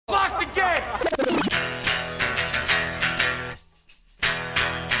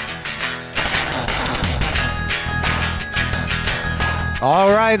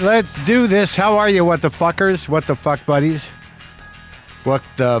All right, let's do this. How are you, what the fuckers? What the fuck buddies? What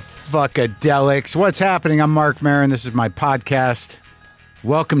the fuckadelics? What's happening? I'm Mark Maron. This is my podcast.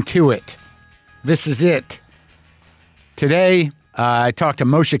 Welcome to it. This is it. Today, I talked to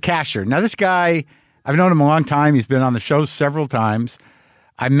Moshe Kasher. Now, this guy, I've known him a long time. He's been on the show several times.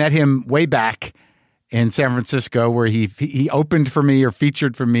 I met him way back in San Francisco where he opened for me or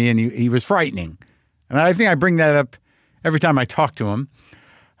featured for me, and he was frightening. And I think I bring that up every time I talk to him.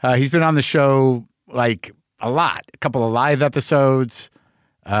 He's been on the show like a lot, a couple of live episodes,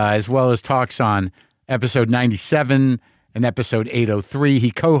 as well as talks on episode 97 and episode 803. He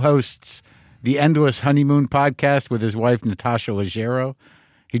co-hosts the Endless Honeymoon podcast with his wife, Natasha Leggero.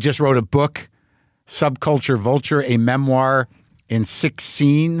 He just wrote a book, Subculture Vulture, a memoir in 6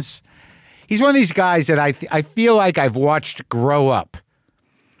 scenes. He's one of these guys that I feel like I've watched grow up.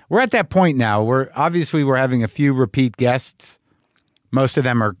 We're at that point now where obviously we're having a few repeat guests. Most of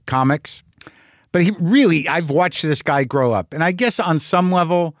them are comics. But I've watched this guy grow up. And I guess on some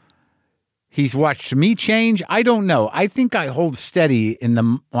level, he's watched me change. I don't know. I think I hold steady in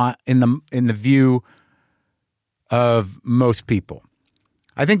the view of most people.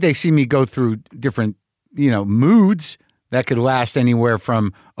 I think they see me go through different, moods that could last anywhere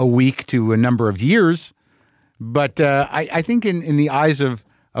from a week to a number of years. But I think in the eyes of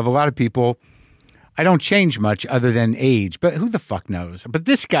a lot of people, I don't change much other than age. But who the fuck knows? But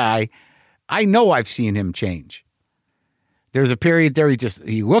this guy, I know I've seen him change. There's a period there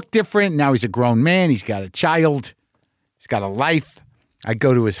he looked different. Now he's a grown man. He's got a child. He's got a life. I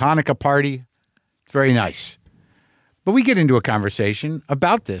go to his Hanukkah party. It's very nice. But we get into a conversation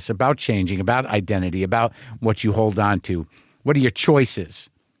about this, about changing, about identity, about what you hold on to. What are your choices?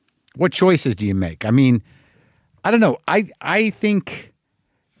 What choices do you make? I mean, I don't know. I think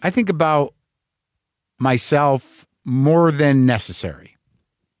about myself more than necessary.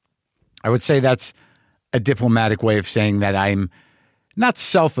 I would say that's a diplomatic way of saying that I'm not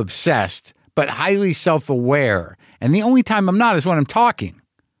self-obsessed, but highly self-aware. And the only time I'm not is when I'm talking.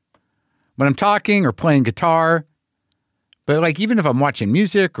 When I'm talking or playing guitar. But like even if I'm watching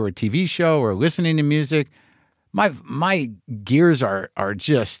music or a TV show or listening to music, my gears are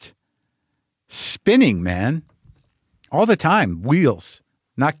just spinning, man. All the time. Wheels,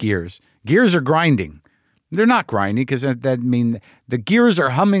 not gears. Gears are grinding. They're not grinding because that mean the gears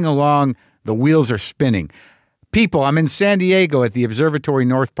are humming along, the wheels are spinning. People, I'm in San Diego at the Observatory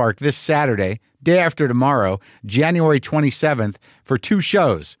North Park this Saturday, day after tomorrow, January 27th, for 2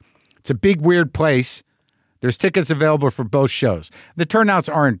 shows. It's a big, weird place. There's tickets available for both shows. The turnouts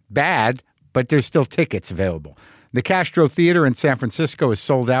aren't bad, but there's still tickets available. The Castro Theater in San Francisco is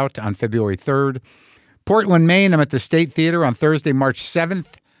sold out on February 3rd. Portland, Maine, I'm at the State Theater on Thursday, March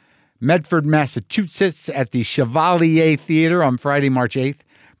 7th. Medford, Massachusetts at the Chevalier Theater on Friday, March 8th.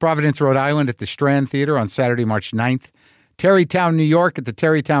 Providence, Rhode Island at the Strand Theater on Saturday, March 9th. Terrytown, New York at the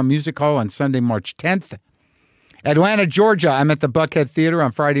Terrytown Music Hall on Sunday, March 10th. Atlanta, Georgia, I'm at the Buckhead Theater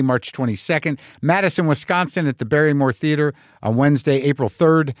on Friday, March 22nd. Madison, Wisconsin at the Barrymore Theater on Wednesday, April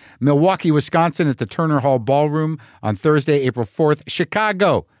 3rd. Milwaukee, Wisconsin at the Turner Hall Ballroom on Thursday, April 4th.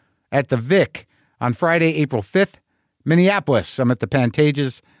 Chicago at the Vic on Friday, April 5th. Minneapolis, I'm at the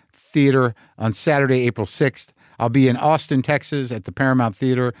Pantages Theater on Saturday, April 6th. I'll be in Austin, Texas at the Paramount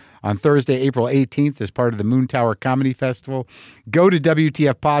Theater on Thursday, April 18th as part of the Moon Tower Comedy Festival. Go to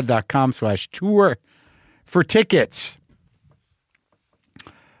WTFpod.com/tour for tickets.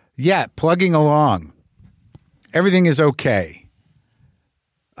 Yeah, plugging along. Everything is okay.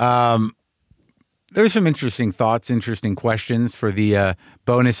 There's some interesting thoughts, interesting questions for the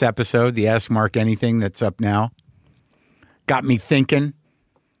bonus episode, the Ask Mark Anything that's up now. Got me thinking.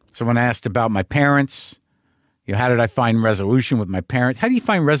 Someone asked about my parents. How did I find resolution with my parents? How do you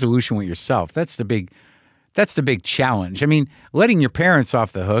find resolution with yourself? That's the big challenge. I mean, letting your parents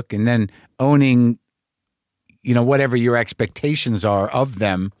off the hook and then owning, whatever your expectations are of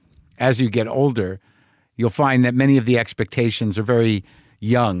them as you get older, you'll find that many of the expectations are very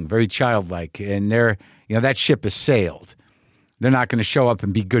young, very childlike, and that ship has sailed. They're not going to show up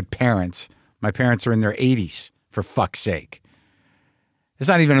and be good parents. My parents are in their 80s, for fuck's sake. It's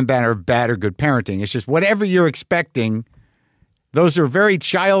not even a matter of bad or good parenting. It's just whatever you're expecting, those are very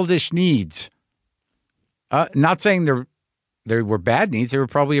childish needs. Not saying they were bad needs. They were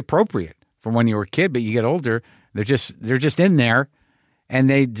probably appropriate from when you were a kid, but you get older, they're just in there, and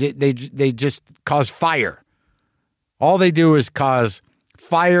they just cause fire. All they do is cause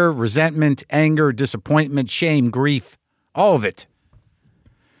fire, resentment, anger, disappointment, shame, grief, all of it.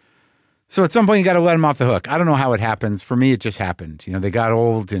 So at some point, you got to let them off the hook. I don't know how it happens. For me, it just happened. They got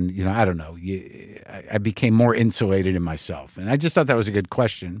old and, I don't know. I became more insulated in myself. And I just thought that was a good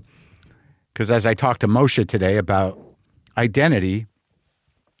question. Because as I talked to Moshe today about identity,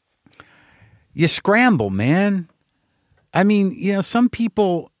 you scramble, man. I mean, some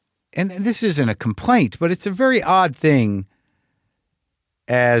people, and this isn't a complaint, but it's a very odd thing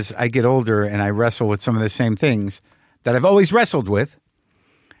as I get older and I wrestle with some of the same things that I've always wrestled with,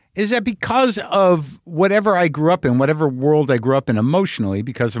 is that because of whatever I grew up in, whatever world I grew up in emotionally,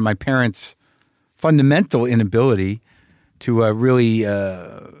 because of my parents' fundamental inability to really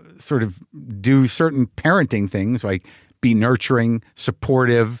sort of do certain parenting things, like be nurturing,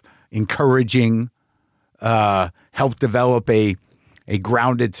 supportive, encouraging, help develop a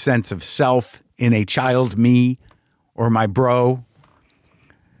grounded sense of self in a child me or my bro.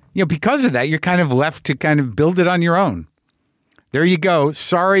 Because of that, you're kind of left to kind of build it on your own. There you go.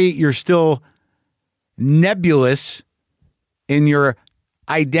 Sorry, you're still nebulous in your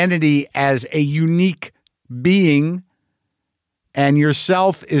identity as a unique being, and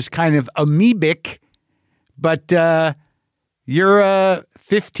yourself is kind of amoebic, but you're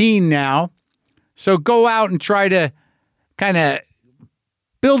 15 now. So go out and try to kind of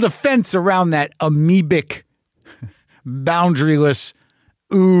build a fence around that amoebic, boundaryless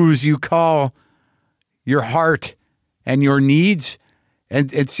ooze you call your heart and your needs,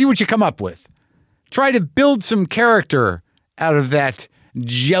 and see what you come up with. Try to build some character out of that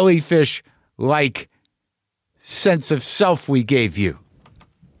jellyfish-like sense of self we gave you.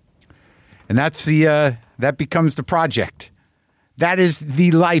 And that's that becomes the project. That is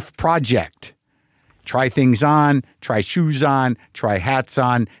the life project. Try things on, try shoes on, try hats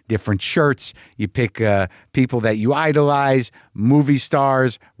on, different shirts. You pick people that you idolize, movie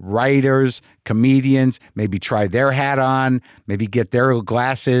stars, writers, comedians. Maybe try their hat on, maybe get their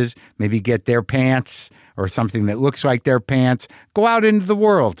glasses, maybe get their pants or something that looks like their pants. Go out into the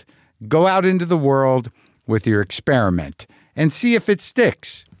world. Go out into the world with your experiment and see if it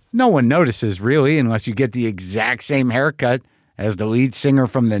sticks. No one notices really unless you get the exact same haircut as the lead singer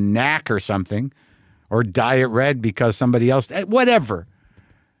from the Knack or something. Or dye it red because somebody else, whatever.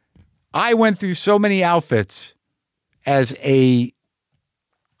 I went through so many outfits I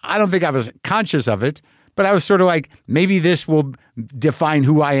don't think I was conscious of it, but I was sort of like, maybe this will define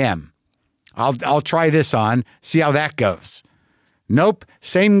who I am. I'll try this on, see how that goes. Nope,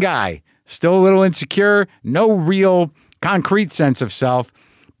 same guy, still a little insecure, no real concrete sense of self,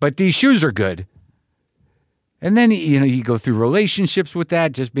 but these shoes are good. And then, you go through relationships with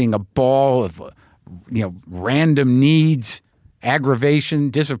that, just being a ball of random needs, aggravation,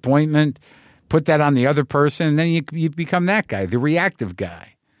 disappointment, put that on the other person, and then you become that guy, the reactive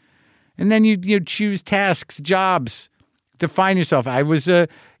guy. And then you choose tasks, jobs, define yourself. I was,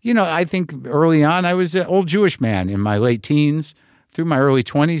 I think early on, I was an old Jewish man in my late teens, through my early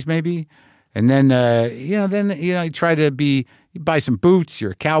 20s maybe. And then, you try to you buy some boots,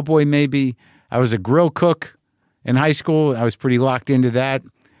 you're a cowboy maybe. I was a grill cook in high school. I was pretty locked into that.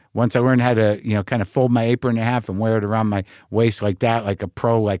 Once I learned how to, kind of fold my apron in half and wear it around my waist like that, like a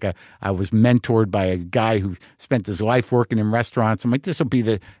pro, I was mentored by a guy who spent his life working in restaurants. I'm like, this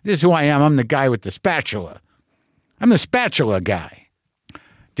is who I am. I'm the guy with the spatula. I'm the spatula guy.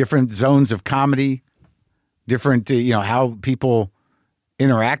 Different zones of comedy, different, how people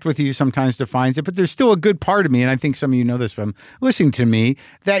interact with you sometimes defines it, but there's still a good part of me, and I think some of you know this from listening to me,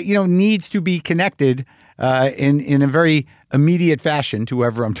 that, needs to be connected in a very immediate fashion to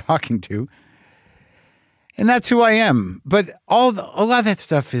whoever I'm talking to. And that's who I am. But a lot of that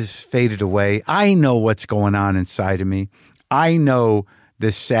stuff is faded away. I know what's going on inside of me. I know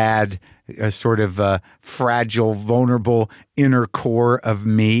the sad, sort of fragile, vulnerable inner core of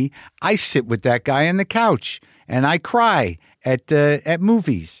me. I sit with that guy on the couch and I cry at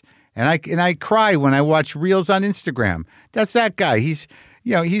movies. And I cry when I watch reels on Instagram. That's that guy. He's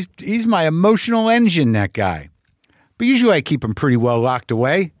my emotional engine, that guy. But usually I keep him pretty well locked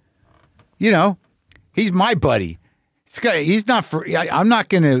away. He's my buddy. He's not I'm not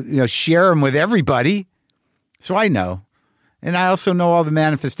going to share him with everybody. So I know. And I also know all the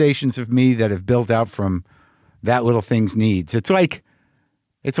manifestations of me that have built out from that little thing's needs. It's like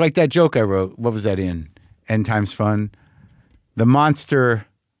that joke I wrote. What was that in? End Times Fun. The monster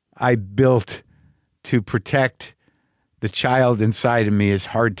I built to protect the child inside of me is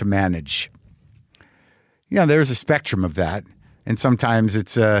hard to manage. There's a spectrum of that, and sometimes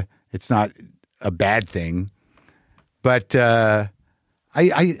it's not a bad thing. But I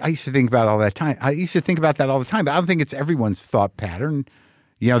used to think about all that time. I used to think about that all the time. But I don't think it's everyone's thought pattern.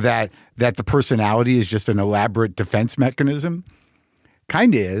 That the personality is just an elaborate defense mechanism.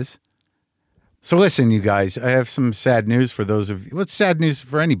 Kind of is. So listen, you guys, I have some sad news for those of you. What's sad news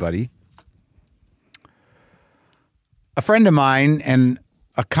for anybody? A friend of mine and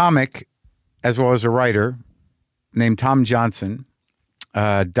a comic, as well as a writer, named Tom Johnson,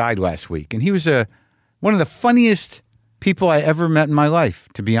 died last week. And he was one of the funniest people I ever met in my life,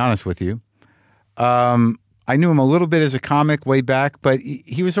 to be honest with you. I knew him a little bit as a comic way back, but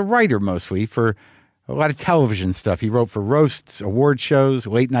he was a writer mostly for a lot of television stuff. He wrote for roasts, award shows,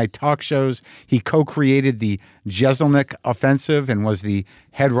 late-night talk shows. He co-created the Jeselnik Offensive and was the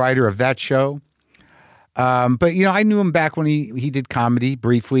head writer of that show. But, you know, I knew him back when he did comedy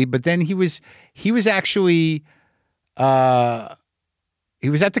briefly, but then he was actually... he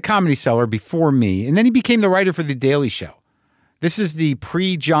was at the Comedy Cellar before me, and then he became the writer for The Daily Show. This is the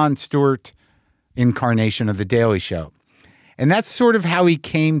pre-Jon Stewart incarnation of The Daily Show. And that's sort of how he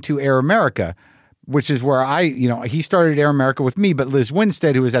came to Air America, which is where he started Air America with me, but Liz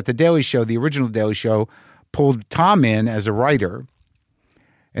Winstead, who was at The Daily Show, the original Daily Show, pulled Tom in as a writer,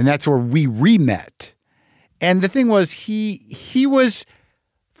 and that's where we re-met. And the thing was, he was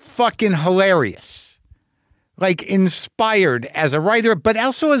fucking hilarious. Like inspired as a writer, but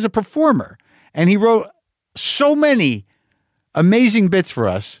also as a performer. And he wrote so many amazing bits for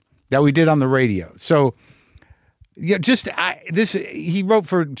us that we did on the radio. So, yeah, he wrote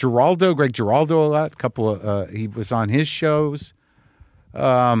for Greg Giraldo a lot. He was on his shows.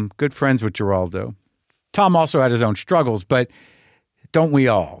 Good friends with Giraldo. Tom also had his own struggles, but don't we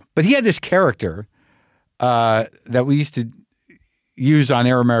all? But he had this character that we used to use on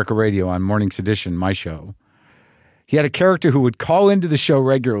Air America Radio on Morning Sedition, my show. He had a character who would call into the show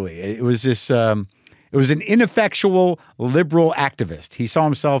regularly. It was an ineffectual liberal activist. He saw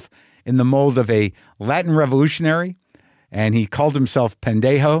himself in the mold of a Latin revolutionary, and he called himself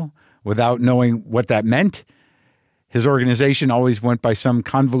Pendejo without knowing what that meant. His organization always went by some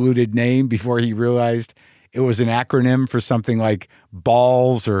convoluted name before he realized it was an acronym for something like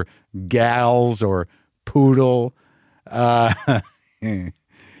balls or gals or poodle. It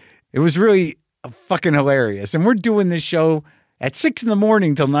was really fucking hilarious. And we're doing this show at 6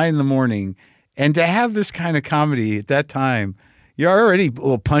 a.m. till 9 a.m. And to have this kind of comedy at that time, you're already a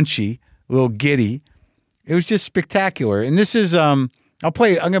little punchy, a little giddy. It was just spectacular. And this is, I'm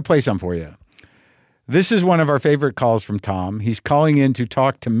going to play some for you. This is one of our favorite calls from Tom. He's calling in to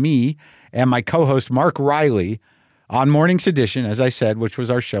talk to me and my co-host Mark Riley on Morning Sedition, as I said, which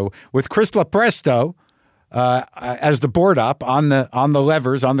was our show, with Chris LaPresto as the board up on the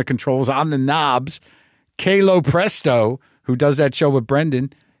levers, on the controls, on the knobs. Kalo Presto, who does that show with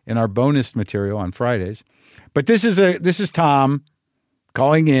Brendan in our bonus material on Fridays. But this is Tom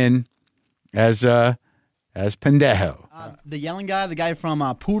calling in as Pendejo. The yelling guy, the guy from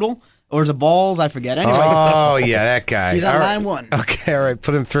Poodle, or is it Balls? I forget. Anyway. Oh, yeah, that guy. He's on line 1. Okay, all right,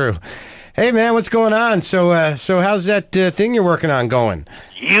 put him through. Hey, man, what's going on? So how's that thing you're working on going?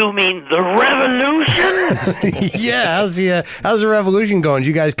 You mean the revolution? Yeah, how's the revolution going? Did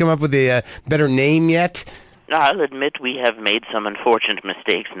you guys come up with a better name yet? I'll admit we have made some unfortunate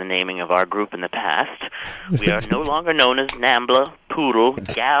mistakes in the naming of our group in the past. We are no longer known as Nambla, Poodle,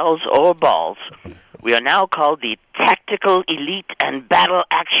 Gals, or Balls. We are now called the Tactical Elite and Battle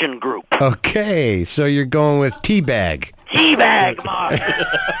Action Group. Okay, so you're going with Teabag. Teabag, Mark.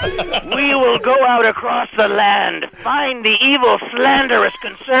 We will go out across the land, find the evil, slanderous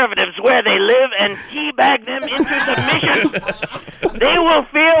conservatives where they live, and teabag them into submission. They will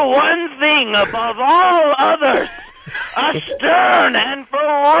fear one thing above all others: a stern and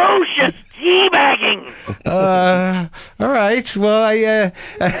ferocious teabagging. All right. Well,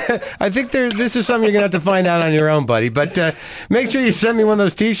 I think this is something you're gonna have to find out on your own, buddy. But make sure you send me one of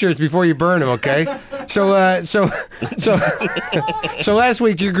those T-shirts before you burn them, okay? So last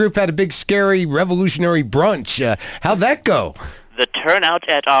week your group had a big, scary, revolutionary brunch. How'd that go? The turnout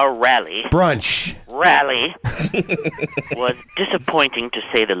at our rally was disappointing, to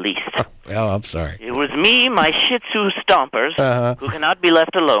say the least. Oh, I'm sorry. It was me, my Shih Tzu stompers, who cannot be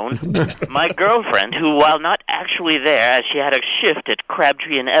left alone, my girlfriend, who, while not actually there, as she had a shift at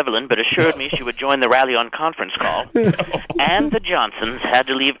Crabtree and Evelyn, but assured me she would join the rally on conference call, and the Johnsons had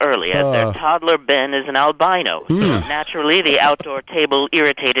to leave early, as their toddler Ben is an albino. So naturally, the outdoor table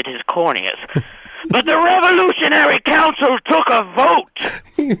irritated his corneas. But the Revolutionary Council took a vote.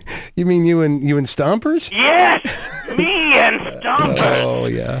 You mean you and Stompers? Yes, me and Stompers. Oh,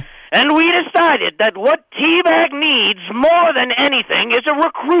 yeah. And we decided that what Teabag needs more than anything is a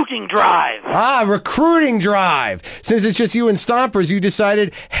recruiting drive. Ah, recruiting drive. Since it's just you and Stompers, you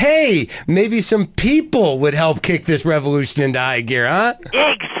decided, hey, maybe some people would help kick this revolution into high gear, huh?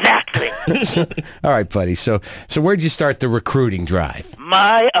 Exactly. All right, buddy. So where'd you start the recruiting drive?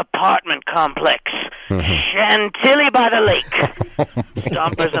 My apartment complex, Chantilly by the lake.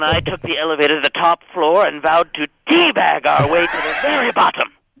 Stompers and I took the elevator to the top floor and vowed to teabag our way to the very bottom.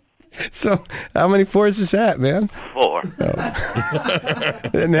 So how many floors is that, man? 4.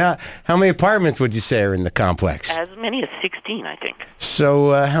 And how many apartments would you say are in the complex? As many as 16, I think.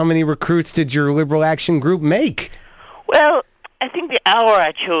 So how many recruits did your Liberal Action Group make? Well, I think the hour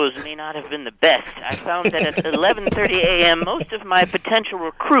I chose may not have been the best. I found that at 11:30 a.m., most of my potential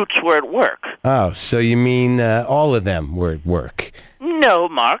recruits were at work. Oh, so you mean all of them were at work? No,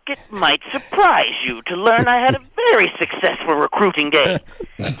 Mark, it might surprise you to learn I had a very successful recruiting day.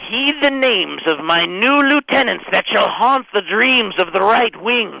 Heed the names of my new lieutenants that shall haunt the dreams of the right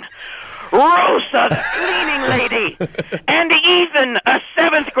wing. Rosa, the cleaning lady, and Ethan, a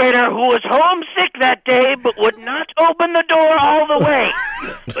 7th grader who was homesick that day but would not open the door all the way.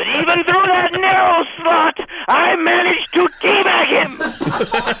 But even through that narrow slot, I managed to teabag him.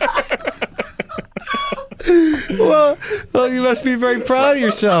 Well, you must be very proud of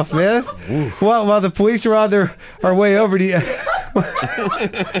yourself, man. While the police are on their way over to you,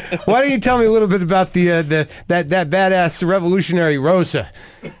 why don't you tell me a little bit about that badass revolutionary Rosa?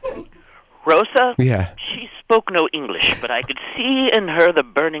 Rosa? Yeah. She spoke no English, but I could see in her the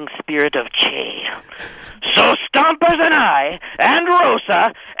burning spirit of Che. So Stompers and I, and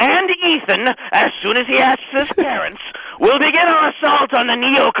Rosa, and Ethan, as soon as he asks his parents, will begin our assault on the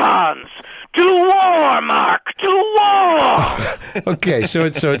neocons. To war, Mark! To war! Okay, so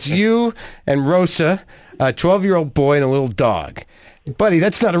it's you and Rosa, a 12-year-old boy and a little dog. Buddy,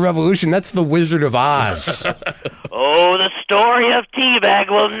 that's not a revolution. That's the Wizard of Oz. Oh, the story of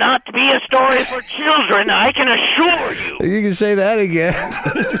Teabag will not be a story for children, I can assure you. You can say that again.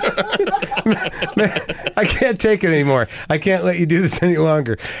 Man, I can't take it anymore. I can't let you do this any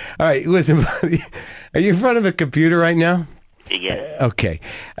longer. All right, listen, buddy. Are you in front of a computer right now? Yes. Okay.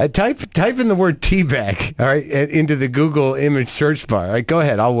 Type in the word teabag, all right, into the Google image search bar. All right, go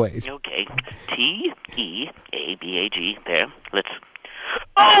ahead. I'll wait. Okay. Teabag. There. Let's...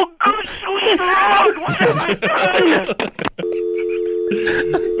 Oh, good sweet Lord! What have I done?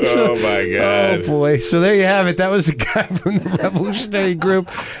 Oh, my God. Oh, boy. So there you have it. That was the guy from the Revolutionary Group,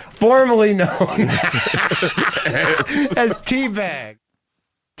 formerly known as Teabag.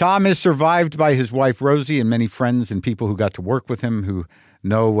 Tom is survived by his wife, Rosie, and many friends and people who got to work with him who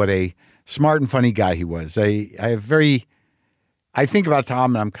know what a smart and funny guy he was. I think about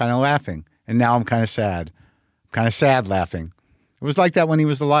Tom and I'm kind of laughing, and now I'm kind of sad. I'm kind of sad laughing. It was like that when he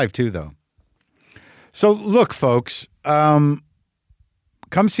was alive, too, though. So, look, folks, come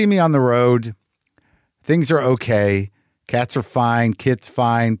see me on the road. Things are okay. Cats are fine. Kids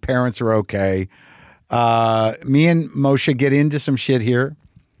fine. Parents are okay. Me and Moshe get into some shit here.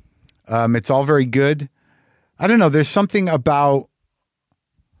 It's all very good. I don't know. There's something about...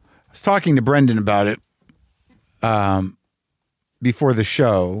 I was talking to Brendan about it before the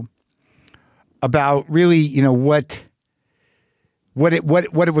show about really, you know, what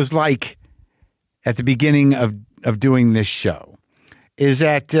it was like at the beginning of doing this show is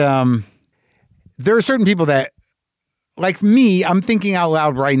that there are certain people that, like me, I'm thinking out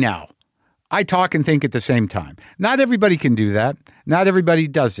loud right now. I talk and think at the same time. Not everybody can do that. Not everybody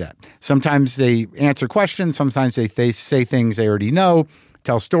does that. Sometimes they answer questions. Sometimes they say things they already know,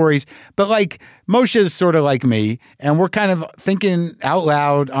 tell stories. But like Moshe is sort of like me, and we're kind of thinking out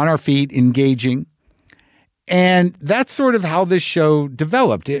loud, on our feet, engaging. And that's sort of how this show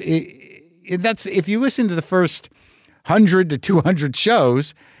developed. That's if you listen to the first 100 to 200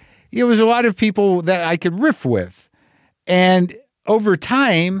 shows, it was a lot of people that I could riff with. And over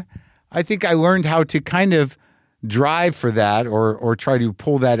time, I think I learned how to kind of drive for that or try to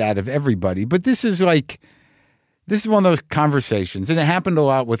pull that out of everybody. But this is one of those conversations, and it happened a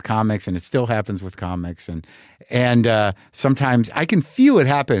lot with comics, and it still happens with comics. And sometimes I can feel it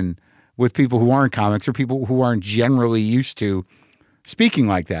happen with people who aren't comics or people who aren't generally used to speaking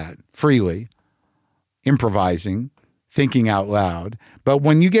like that freely, improvising, thinking out loud. But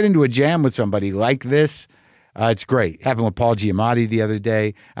when you get into a jam with somebody like this, it's great. Happened with Paul Giamatti the other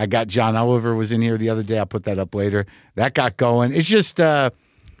day. I got John Oliver was in here the other day. I'll put that up later. That got going. It's just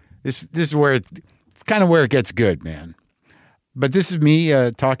this is where it's kind of where it gets good, man. But this is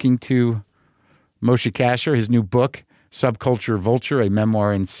me talking to Moshe Kasher. His new book, Subculture Vulture, a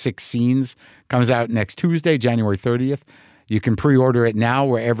memoir in 6 scenes, comes out next Tuesday, January 30th. You can pre-order it now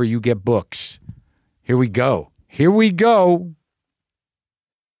wherever you get books. Here we go. Here we go.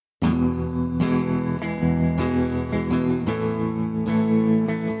 I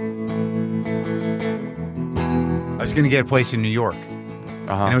was going to get a place in New York.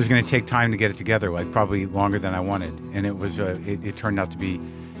 And it was going to take time to get it together, like probably longer than I wanted. And it was, it turned out to be,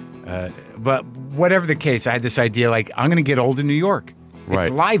 but whatever the case, I had this idea, like, I'm going to get old in New York. Right.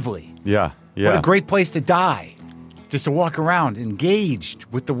 It's lively. Yeah. What a great place to die. Just to walk around, engaged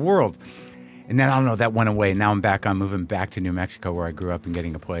with the world. And then, I don't know, that went away. Now I'm moving back to New Mexico where I grew up and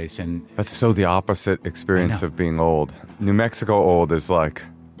getting a place. And that's so the opposite experience of being old. New Mexico old is like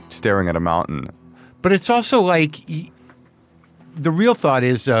staring at a mountain. But it's also like, the real thought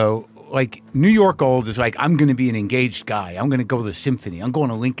is, like, New York old is like, I'm going to be an engaged guy. I'm going to go to the symphony. I'm going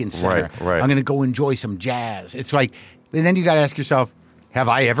to Lincoln Center. Right. I'm going to go enjoy some jazz. It's like, and then you got to ask yourself, have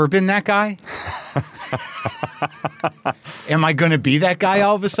I ever been that guy? Am I going to be that guy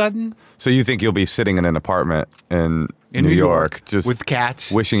all of a sudden? So you think you'll be sitting in an apartment in New York, just with cats,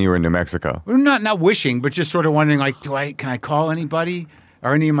 wishing you were in New Mexico? Well, not wishing, but just sort of wondering, like, can I call anybody?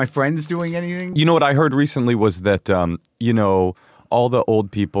 Are any of my friends doing anything? You know what I heard recently was that all the old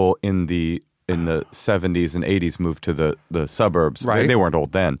people in the 70s and 80s moved to the suburbs. Right. They weren't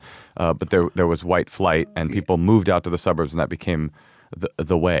old then, but there was white flight, and people moved out to the suburbs, and that became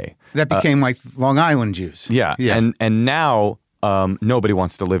the way. That became like Long Island Jews. Yeah. And now nobody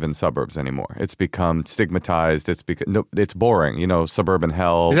wants to live in suburbs anymore. It's become stigmatized. It's boring. Suburban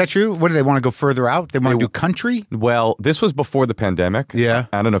hell. Is that true? What do they want to go further out? They want to do country? Well, this was before the pandemic. Yeah.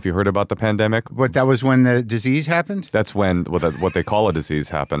 I don't know if you heard about the pandemic. But that was when the disease happened? That's when what they call a disease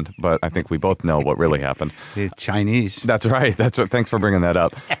happened. But I think we both know what really happened. The Chinese. That's right. Thanks for bringing that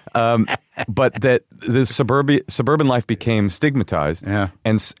up. But that the suburban life became stigmatized. Yeah.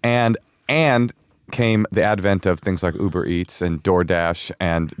 And came the advent of things like Uber Eats and DoorDash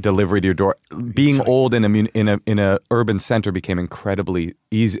and delivery to your door. Being old in a urban center became incredibly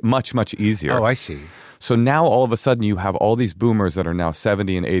easy, much easier. Oh, I see. So now all of a sudden you have all these boomers that are now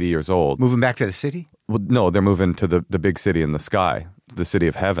 70 and 80 years old. Moving back to the city? Well, no, they're moving to the big city in the sky, the city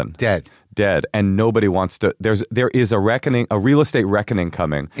of heaven. Dead. And nobody wants to. There is a reckoning, a real estate reckoning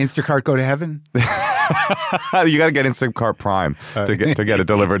coming. Instacart go to heaven? You got to get Instacart Prime to get it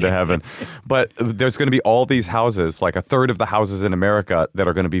delivered to heaven. But there's going to be all these houses, like a third of the houses in America, that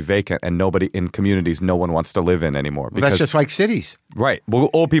are going to be vacant, and nobody in communities no one wants to live in anymore. Well, that's just like cities. Right. Well,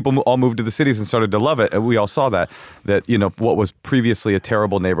 old people all moved to the cities and started to love it. And we all saw that what was previously a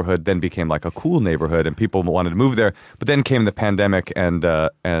terrible neighborhood then became like a cool neighborhood, and people wanted to move there. But then came the pandemic and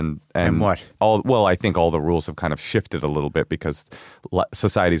what? I think all the rules have kind of shifted a little bit because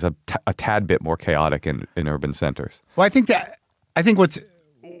society's a tad bit more chaotic in urban centers. Well, I think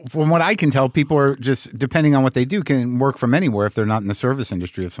from what I can tell, people are just, depending on what they do, can work from anywhere if they're not in the service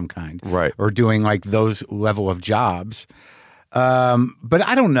industry of some kind. Right. Or doing like those level of jobs. But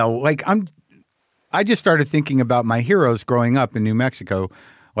I don't know. Like I just started thinking about my heroes growing up in New Mexico,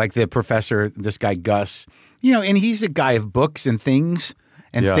 like the professor, this guy Gus, and he's a guy of books and things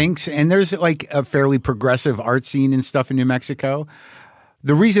and thinks. And there's like a fairly progressive art scene and stuff in New Mexico.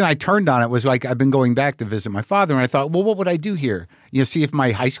 The reason I turned on it was like I've been going back to visit my father, and I thought, well, what would I do here? See if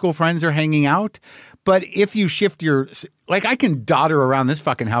my high school friends are hanging out. But if you shift I can dodder around this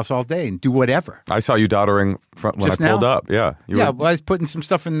fucking house all day and do whatever. I saw you doddering when I pulled up. Yeah. I was putting some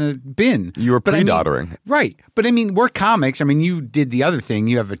stuff in the bin. You were pre-doddering. Right. But we're comics. You did the other thing.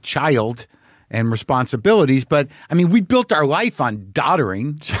 You have a child and responsibilities. But we built our life on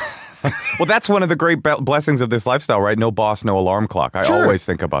doddering. Well, that's one of the great blessings of this lifestyle, right? No boss, no alarm clock. I always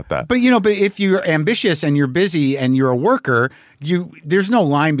think about that. But but if you're ambitious and you're busy and you're a worker, there's no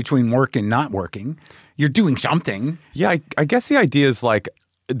line between work and not working. You're doing something. Yeah, I guess the idea is like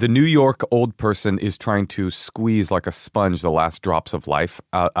the New York old person is trying to squeeze like a sponge the last drops of life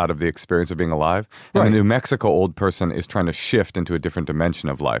out of the experience of being alive. And the New Mexico old person is trying to shift into a different dimension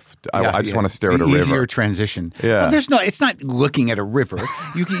of life. I just want to stare at a river. Easier transition. Yeah. Well, it's not looking at a river.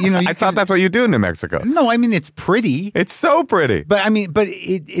 I thought that's what you do in New Mexico. No, it's pretty. It's so pretty. But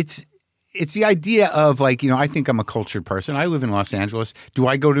it's the idea of like, I think I'm a cultured person. I live in Los Angeles. Do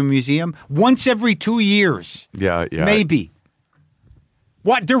I go to a museum? Once every 2 years. Yeah. Maybe.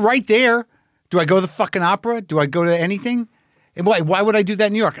 What? They're right there. Do I go to the fucking opera? Do I go to anything? And why would I do that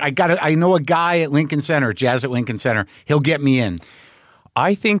in New York? I know a guy at Lincoln Center, Jazz at Lincoln Center. He'll get me in.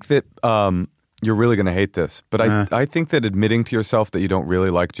 I think that You're really going to hate this, but I think that admitting to yourself that you don't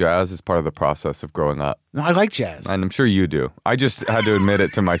really like jazz is part of the process of growing up. No, I like jazz. And I'm sure you do. I just had to admit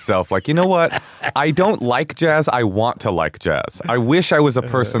it to myself. Like, you know what? I don't like jazz. I want to like jazz. I wish I was a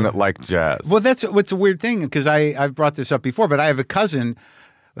person that liked jazz. Well, that's what's a weird thing, because I've brought this up before, but I have a cousin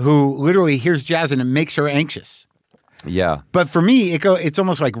who literally hears jazz and it makes her anxious. Yeah. But for me, it's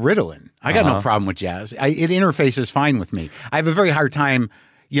almost like Ritalin. I got no problem with jazz. It interfaces fine with me. I have a very hard time,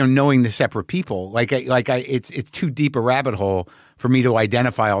 knowing the separate people. It's too deep a rabbit hole for me to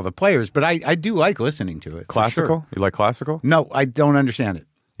identify all the players. But I do like listening to it. Classical? Sure. You like classical? No, I don't understand it.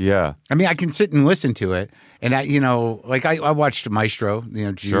 Yeah. I mean, I can sit and listen to it, and I watched Maestro,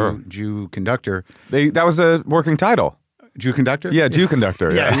 Jew conductor. That was a working title. Jew conductor? Yeah, Jew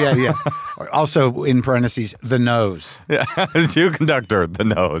conductor. Yeah. Also, in parentheses, the nose. Yeah, Jew conductor, the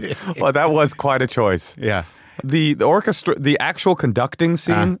nose. Well, that was quite a choice. Yeah. The orchestra, the actual conducting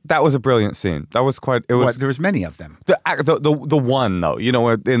scene, that was a brilliant scene. That was quite. It was. There was many of them. The one though,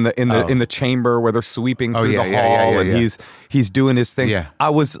 in the chamber where they're sweeping through the hall, and he's doing his thing. Yeah.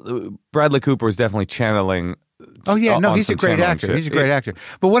 Bradley Cooper was definitely channeling. Oh yeah, no, he's a great actor. Shit. He's a great actor.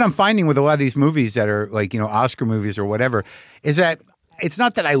 But what I'm finding with a lot of these movies that are like Oscar movies or whatever is that it's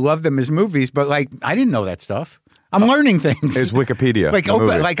not that I love them as movies, but like I didn't know that stuff. I'm learning things. It's Wikipedia.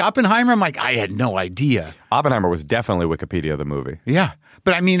 Like Oppenheimer, I'm like, I had no idea. Oppenheimer was definitely Wikipedia, the movie. Yeah.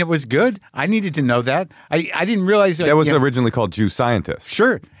 But I mean, it was good. I needed to know that. I didn't realize that. That was originally called Jew Scientist.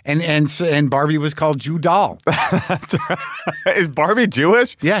 Sure. And Barbie was called Jew Doll. That's right. Is Barbie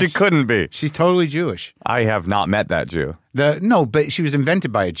Jewish? Yes. She couldn't be. She's totally Jewish. I have not met that Jew. No, but she was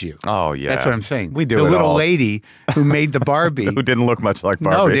invented by a Jew. Oh, yeah. That's what I'm saying. We do the it little all. lady who made the Barbie. Who didn't look much like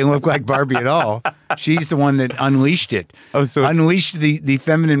Barbie. No, didn't look like Barbie at all. She's the one that unleashed it. Oh, so unleashed the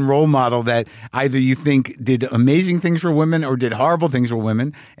feminine role model that either you think did amazing things for women or did horrible things for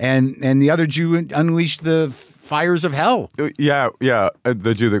women, and the other Jew unleashed the fires of hell. Yeah.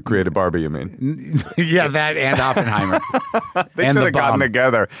 The Jew that created Barbie, you mean? Yeah, that and Oppenheimer. They should have gotten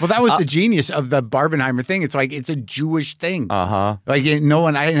together. Well, that was the genius of the Barbenheimer thing. It's like it's a Jewish thing. Like no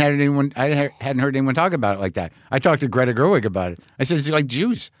one, I hadn't heard anyone talk about it like that. I talked to Greta Gerwig about it. I said it's like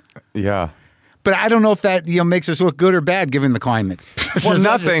Jews. Yeah. But I don't know if that makes us look good or bad given the climate. Well,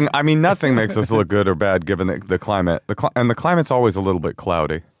 nothing makes us look good or bad given the climate. And the climate's always a little bit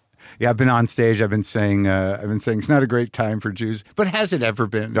cloudy. Yeah, I've been on stage. I've been saying it's not a great time for Jews, but has it ever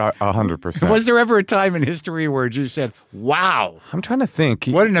been? 100%. Was there ever a time in history where a Jew said, "Wow, I'm trying to think.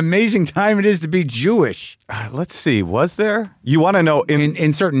 What an amazing time it is to be Jewish"? Let's see. Was there? You want to know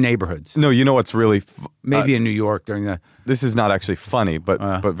in certain neighborhoods? No, you know what's really maybe in New York during the. This is not actually funny, but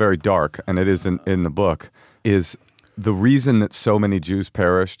very dark, and it is in the book. Is the reason that so many Jews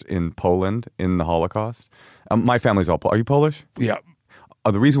perished in Poland in the Holocaust? My family's all. Are you Polish? Yeah.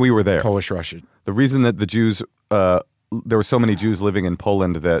 The reason we were there, Polish Russian. The reason that the Jews, there were so many Jews living in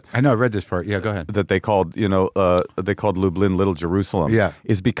Poland that I know. I read this part. Yeah, go ahead. That they called, Lublin Little Jerusalem. Yeah,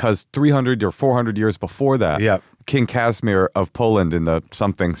 is because 300 or 400 years before that, King Casimir of Poland in the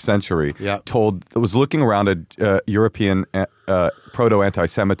something century was looking around at European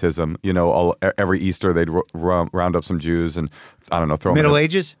proto-anti-Semitism. Every Easter they'd round up some Jews and I don't know, throw Middle them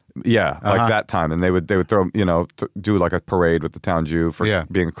Ages. Yeah, like that time, and they would throw do like a parade with the town Jew for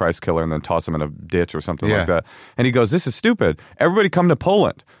being a Christ killer, and then toss him in a ditch or something like that. And he goes, "This is stupid. Everybody come to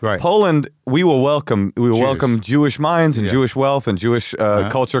Poland. Right. Poland, we will welcome welcome Jewish minds and Jewish wealth and Jewish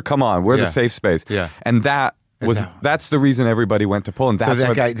culture. Come on, we're the safe space." Yeah, and that's the reason everybody went to Poland. That's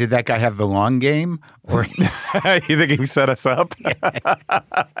so did that guy have the long game, or you think he set us up?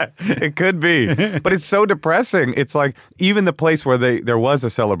 It could be, but it's so depressing. It's like even the place where there was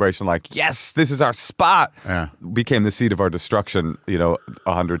a celebration, like yes, this is our spot, became the seat of our destruction.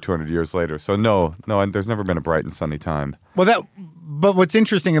 100, 200 years later. So no, there's never been a bright and sunny time. But what's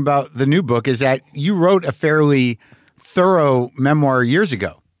interesting about the new book is that you wrote a fairly thorough memoir years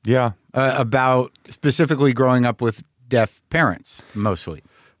ago. Yeah. About specifically growing up with deaf parents, mostly.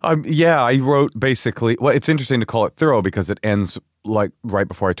 I wrote basically. Well, it's interesting to call it thorough because it ends like right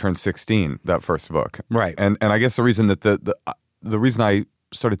before I turned 16. That first book, right? And I guess the reason that the reason I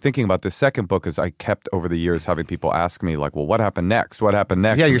started thinking about this second book is I kept over the years having people ask me like, well, what happened next? What happened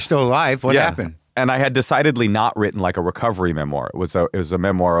next? Yeah, you're still alive. What happened? And I had decidedly not written like a recovery memoir. It was a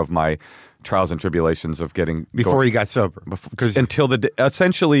memoir of my trials and tribulations of getting before you got sober. Until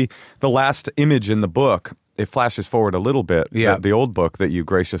essentially the last image in the book, it flashes forward a little bit. Yeah, the old book that you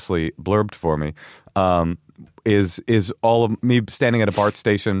graciously blurbed for me is all of me standing at a BART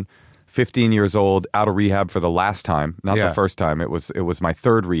station, 15 years old, out of rehab for the last time, not Yeah. the first time. It was my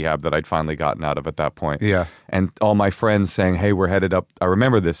third rehab that I'd finally gotten out of at that point. Yeah. And all my friends saying, hey, we're headed up. I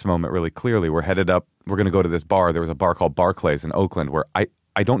remember this moment really clearly. We're headed up. We're going to go to this bar. There was a bar called Barclays in Oakland where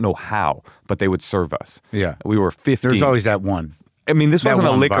I don't know how, but they would serve us. Yeah. We were 15. There's always that one. I mean, this that wasn't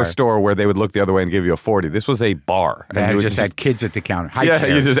a one liquor bar. store where they would look the other way and give you a 40. This was a bar. That And you just would had kids at the counter. High yeah,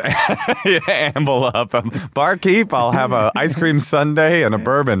 chairs. you just amble up. Barkeep, I'll have a ice cream sundae and a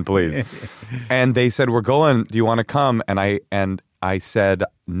bourbon, please. And they said, we're going. Do you want to come? And I said,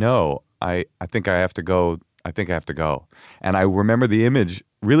 no, I think I have to go. I think I have to go. And I remember the image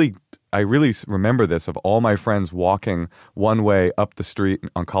really. I really remember this of all my friends walking one way up the street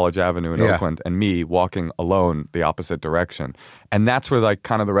on College Avenue in Yeah. Oakland and me walking alone the opposite direction. And that's where like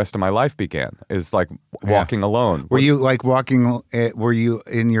kind of the rest of my life began, is like walking alone. Were you like walking? Were you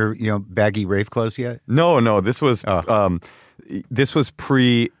in your baggy rave clothes yet? No, this was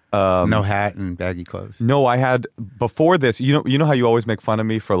pre No hat and baggy clothes. No, I had before this. You know how you always make fun of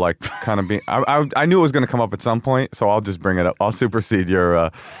me for like kind of being. I knew it was going to come up at some point, so I'll just bring it up. I'll supersede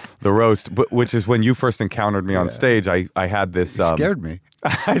your the roast, which is when you first encountered me on stage. I had this. Scared me.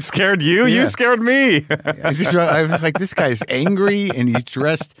 I scared you. Yeah. You scared me. I was like, this guy's angry and he's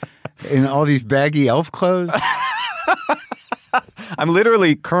dressed in all these baggy elf clothes. I'm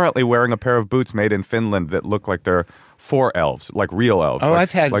literally currently wearing a pair of boots made in Finland that look like they're for elves, like real elves. Oh, like,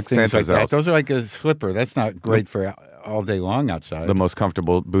 I've had like things Santa's like that. elves. Those are like a slipper. That's not great for all day long outside. The most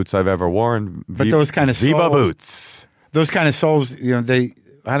comfortable boots I've ever worn. But those kind of Viva soles- boots. Those kind of soles,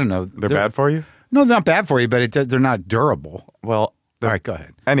 I don't know. They're bad for you? No, they're not bad for you, but they're not durable. Well, All right, go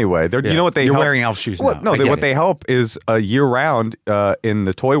ahead. anyway, Yeah. you know what they You're help? wearing elf shoes Well, now. no, I get what it. they help is year round in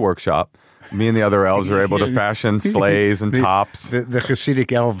the toy workshop. Me and the other elves are able to fashion sleighs and tops. The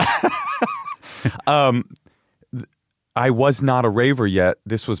Hasidic elves. I was not a raver yet.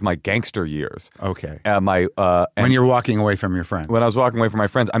 This was my gangster years. Okay. When you're walking away from your friends. when I was walking away from my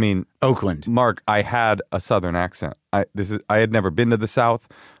friends, I mean, Oakland. Mark, I had a Southern accent. I had never been to the South.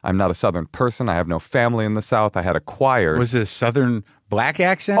 I'm not a Southern person. I have no family in the South. I had acquired. Was it a Southern black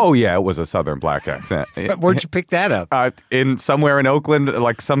accent? Oh yeah, it was a Southern black accent. Where'd you pick that up? In somewhere in Oakland,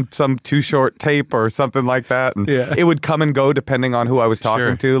 like some Too Short tape or something like that, and Yeah. it would come and go depending on who I was talking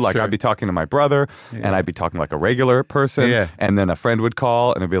Sure, to. Like sure. I'd be talking to my brother, and I'd be talking like a regular person, Yeah. and then a friend would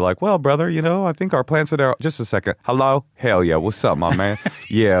call, and it'd be like, "Well, brother, I think our plans are there." Just a second, hello, hell yeah, what's up, my man?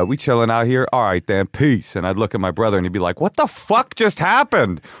 Yeah, we chilling out here. All right, then, peace. And I'd look at my brother, and he'd be like, "What the fuck just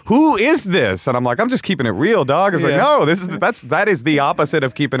happened? Who is this?" And I'm like, "I'm just keeping it real, dog." It's like, no, that is the opposite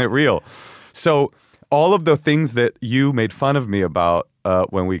of keeping it real. So all of the things that you made fun of me about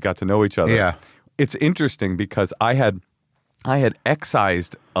when we got to know each other, Yeah. it's interesting because I had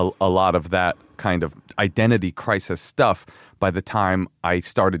excised a lot of that kind of identity crisis stuff by the time I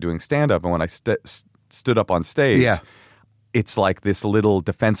started doing stand-up. And when I stood up on stage, Yeah. it's like this little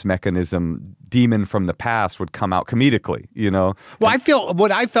defense mechanism demon from the past would come out comedically, Well,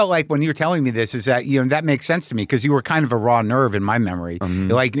 what I felt like when you were telling me this is that, that makes sense to me because you were kind of a raw nerve in my memory.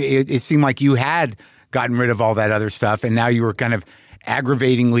 Mm-hmm. Like it seemed like you had gotten rid of all that other stuff and now you were kind of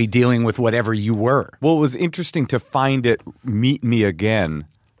aggravatingly dealing with whatever you were. Well, it was interesting to find it meet me again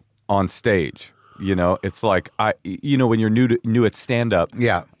on stage. It's like when you're new at stand up.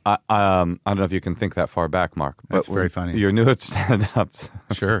 Yeah. I don't know if you can think that far back, Mark. But That's very funny. You're new at stand up.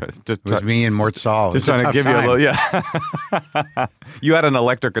 Sure. It was me and Mort Saul. Just trying to give you a little. Yeah. You had an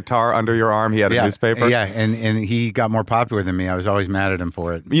electric guitar under your arm. He had a newspaper. Yeah, and he got more popular than me. I was always mad at him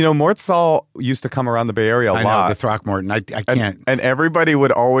for it. Mort Saul used to come around the Bay Area a I lot. know, the Throckmorton. I can't. And everybody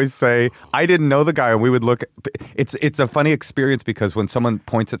would always say, I didn't know the guy. And we would look. It's a funny experience because when someone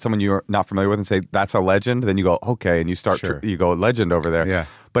points at someone you're not familiar with and say, that's a legend, then you go, okay. And you start, Sure. you go, legend over there. Yeah.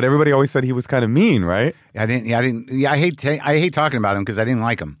 But everybody always said he was kind of mean, right? I hate talking about him because I didn't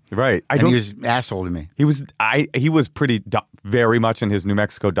like him. Right. He was an asshole to me. He was pretty very much in his New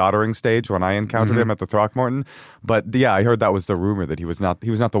Mexico doddering stage when I encountered him at the Throckmorton. But yeah, I heard that was the rumor that he was not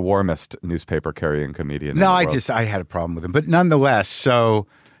the warmest newspaper carrying comedian. No, in the world. I had a problem with him. But nonetheless, so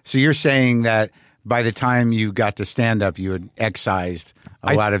you're saying that by the time you got to stand up, you had excised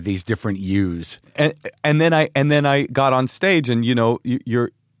a lot of these different yous. And then I got on stage, and you're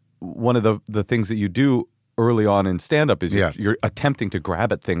one of the things that you do early on in stand-up is you're attempting to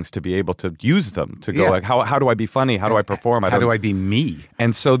grab at things to be able to use them, to go like, how do I be funny? How do I perform? How do I be me?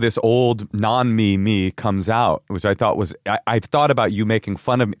 And so this old non-me comes out, which I thought was, I thought about you making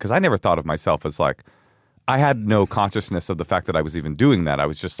fun of me, because I never thought of myself as like, I had no consciousness of the fact that I was even doing that. I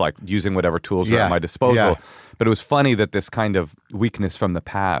was just like using whatever tools were at my disposal. Yeah. But it was funny that this kind of weakness from the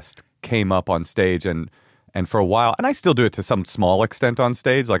past came up on stage, and And for a while, and I still do it to some small extent on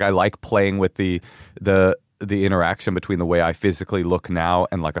stage. Like I like playing with the interaction between the way I physically look now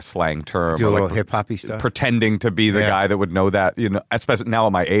and like a slang term. Do a or little like hip-hoppy stuff. Pretending to be the guy that would know that, especially now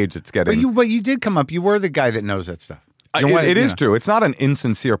at my age, it's getting... But you did come up. You were the guy that knows that stuff. It is true. It's not an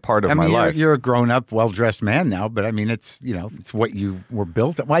insincere part of my life. You're a grown-up, well-dressed man now, but I mean, it's what you were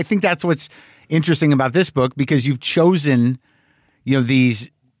built. Well, I think that's what's interesting about this book, because you've chosen, these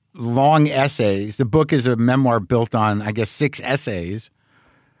long essays. The book is a memoir built on, I guess, 6 essays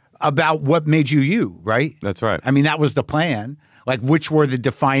about what made you, right? That's right. I mean, that was the plan. Like, which were the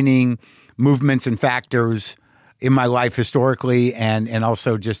defining movements and factors in my life historically and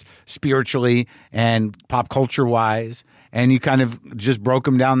also just spiritually and pop culture wise. And you kind of just broke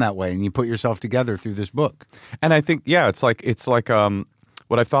them down that way, and you put yourself together through this book. And I think, it's like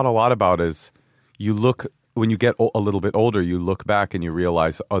what I've thought a lot about is when you get a little bit older, you look back and you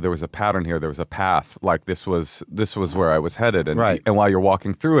realize, oh, there was a pattern here. There was a path. Like this was where I was headed. And, right. And while you're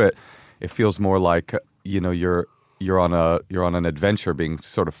walking through it, it feels more like, you're on an adventure being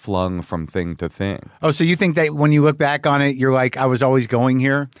sort of flung from thing to thing. Oh, so you think that when you look back on it, you're like, I was always going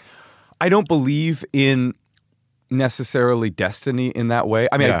here? I don't believe in necessarily destiny in that way.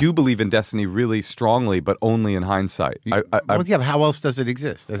 I mean, I do believe in destiny really strongly, but only in hindsight. But how else does it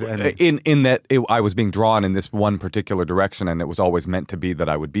exist? In that I was being drawn in this one particular direction, and it was always meant to be that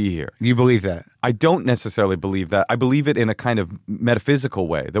I would be here. You believe that? I don't necessarily believe that. I believe it in a kind of metaphysical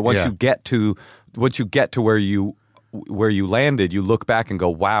way, that once you get to where you landed, you look back and go,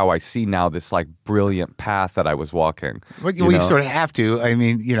 wow, I see now this like brilliant path that I was walking. Well, you sort of have to. I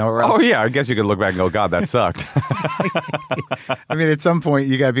mean, or else... Oh, yeah. I guess you could look back and go, God, that sucked. I mean, at some point,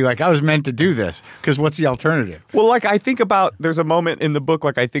 you got to be like, I was meant to do this, because what's the alternative? Well, like I think about, there's a moment in the book,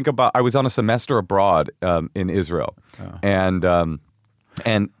 like I think about, I was on a semester abroad in Israel. Oh.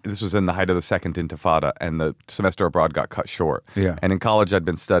 And this was in the height of the Second Intifada, and the semester abroad got cut short. Yeah. And in college, I'd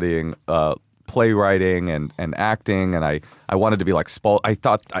been studying playwriting and acting, and I wanted to be like I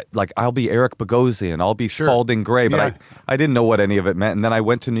thought I'll be Eric Bogosian, I'll be Spalding Gray, but I didn't know what any of it meant. And then I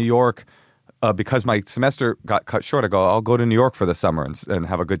went to New York because my semester got cut short. I'll go to New York for the summer and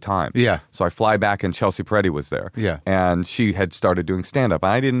have a good time. Yeah. So I fly back, and Chelsea Peretti was there. Yeah. And she had started doing stand-up.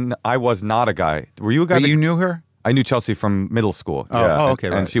 I was not a guy. Were you a guy? But you knew her? I knew Chelsea from middle school. Oh,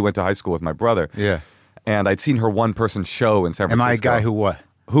 okay. And she went to high school with my brother. Yeah. And I'd seen her one-person show in San Francisco. Am I a guy who what?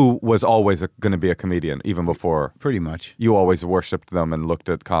 Who was always going to be a comedian, even before. Pretty much. You always worshipped them and looked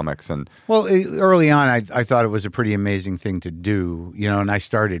at comics. Well, early on, I thought it was a pretty amazing thing to do, and I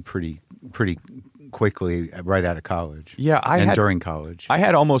started pretty quickly right out of college. Yeah, during college. I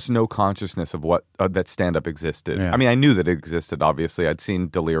had almost no consciousness of what that stand-up existed. Yeah. I mean, I knew that it existed, obviously. I'd seen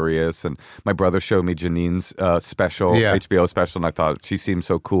Delirious, and my brother showed me Janine's special, HBO special, and I thought she seemed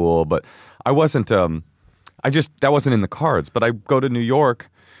so cool, but I wasn't... that wasn't in the cards. But I go to New York,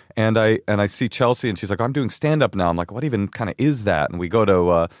 and I see Chelsea, and she's like, I'm doing stand-up now. I'm like, what even kind of is that? And we go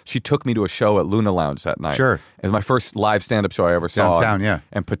to, she took me to a show at Luna Lounge that night. Sure. It was my first live stand-up show I ever saw. Downtown, yeah.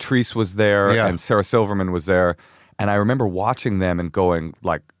 And Patrice was there, and Sarah Silverman was there. And I remember watching them and going,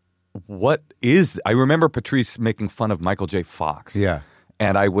 like, I remember Patrice making fun of Michael J. Fox. Yeah.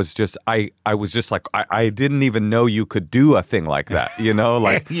 And I was just like, I didn't even know you could do a thing like that,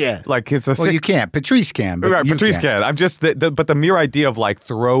 like, yeah, like it's a. Well, you can't. Patrice can, but right? Patrice can. I'm just, but the mere idea of like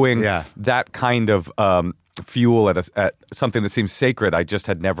throwing that kind of fuel at something that seems sacred, I just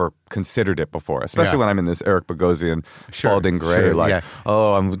had never considered it before. Especially when I'm in this Eric Bogosian, Spalding Gray,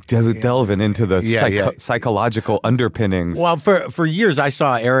 I'm delving into the psychological underpinnings. Well, for years I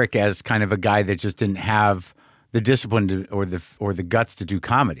saw Eric as kind of a guy that just didn't have the discipline or the guts to do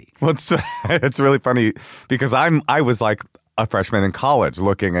comedy. Well, it's really funny because I was like a freshman in college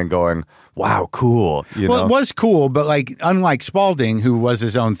looking and going, wow, cool. It was cool, but like unlike Spalding, who was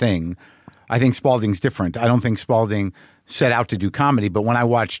his own thing, I think Spalding's different. I don't think Spalding set out to do comedy, but when I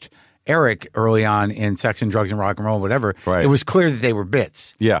watched Eric early on in Sex and Drugs and Rock and Roll, whatever, it was clear that they were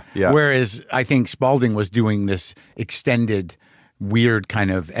bits. Yeah. Whereas I think Spalding was doing this extended, weird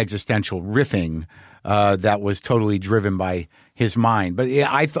kind of existential riffing that was totally driven by his mind. But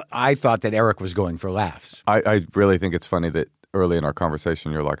I thought that Eric was going for laughs. I really think it's funny that early in our conversation,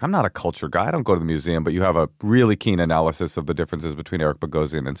 you're like, I'm not a culture guy. I don't go to the museum, but you have a really keen analysis of the differences between Eric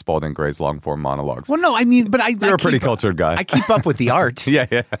Bogosian and Spalding Gray's long-form monologues. Well, no, I mean, but you're a pretty cultured guy. I keep up with the art.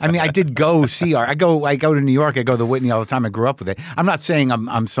 Yeah. I mean, I did go see art. I go to New York. I go to the Whitney all the time. I grew up with it. I'm not saying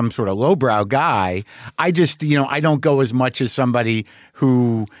I'm some sort of lowbrow guy. I just, I don't go as much as somebody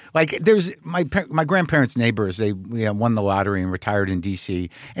who, like, there's my grandparents' neighbors. They won the lottery and retired in D.C.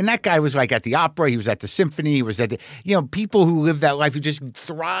 And that guy was like at the opera. He was at the symphony. He was at the, people who live that life, who just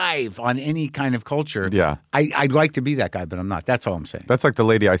thrive on any kind of culture. Yeah. I'd like to be that guy, but I'm not. That's all I'm saying. That's like the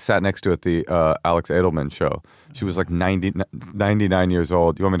lady I sat next to at the Alex Edelman show. She was like 99 years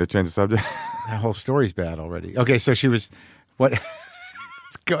old. You want me to change the subject? That whole story's bad already. Okay, so she was, what?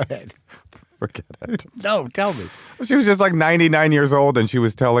 Go ahead. Forget it. No, tell me. She was just like 99 years old, and she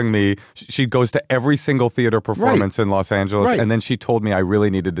was telling me she goes to every single theater performance in Los Angeles. Right. And then she told me I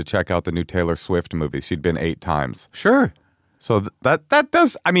really needed to check out the new Taylor Swift movie. She'd been 8 times. Sure. So that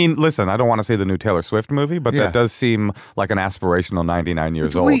does, I mean, listen, I don't want to say the new Taylor Swift movie, but Yeah. that does seem like an aspirational 99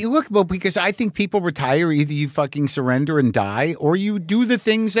 years old. Wait, look, well, because I think people retire, either you fucking surrender and die, or you do the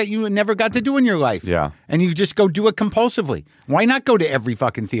things that you never got to do in your life. Yeah. And you just go do it compulsively. Why not go to every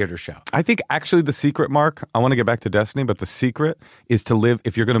fucking theater show? I think actually the secret, Mark, I want to get back to Destiny, but the secret is to live,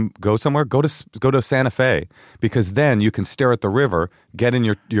 if you're going to go somewhere, go to Santa Fe, because then you can stare at the river, get in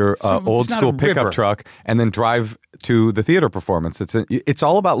your old not school a pickup river. truck, and then drive to the theater performance. It's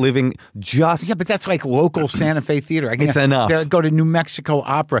all about living just... Yeah, but that's like local Santa Fe theater. I can It's enough. Go to New Mexico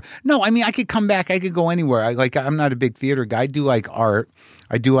Opera. No, I mean, I could come back. I could go anywhere. I'm not a big theater guy. I do like art.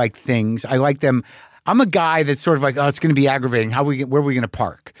 I do like things. I like them. I'm a guy that's sort of like, oh, it's going to be aggravating. Where are we going to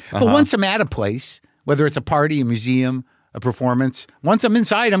park? But once I'm at a place, whether it's a party, a museum, a performance, once I'm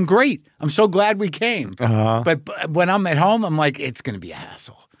inside, I'm great. I'm so glad we came. But when I'm at home, I'm like, it's going to be a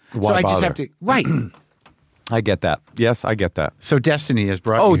hassle. Why so I just bother? have to, right. I get that. Yes, I get that. So Destiny has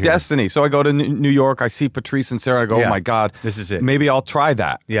brought Oh, you here. Destiny. So I go to New York. I see Patrice and Sarah. I go, Yeah. oh my God, This is it. Maybe I'll try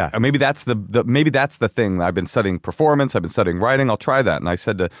that. Yeah. Or maybe that's maybe that's the thing. I've been studying performance. I've been studying writing. I'll try that. And I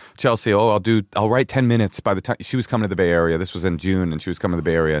said to Chelsea, I'll write 10 minutes by the time she was coming to the Bay Area. This was in June, and she was coming to the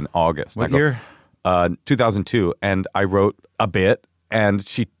Bay Area in August. What And I go, year? 2002. And I wrote a bit, and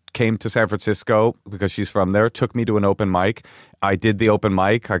she came to San Francisco because she's from there. Took me to an open mic. I did the open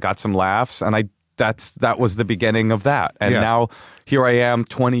mic. I got some laughs, and that was the beginning of that. And Yeah. now here I am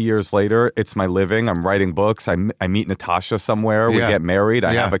 20 years later. It's my living. I'm writing books. I meet Natasha somewhere. We Yeah. get married.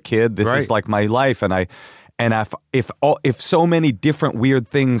 I Yeah. have a kid. This Right. is like my life. And if so many different weird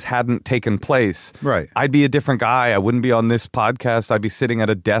things hadn't taken place, Right. I'd be a different guy. I wouldn't be on this podcast. I'd be sitting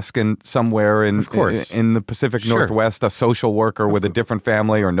at a desk somewhere in the Pacific Sure. Northwest, a social worker with a different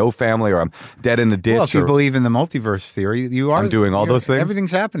family or no family, or I'm dead in a ditch. Well, if you or- believe in the multiverse theory, you are. I'm doing all those things?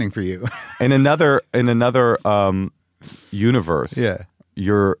 Everything's happening for you. in another universe,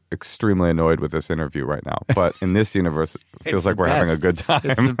 you're extremely annoyed with this interview right now. But in this universe, it feels It's like the we're having a best. good time.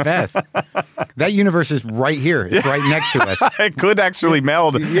 It's the best. That universe is right here. It's right next to us. It could actually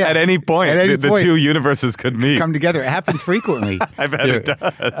meld Yeah. at any point. At any the point. two universes could meet. Come together. It happens frequently. I bet it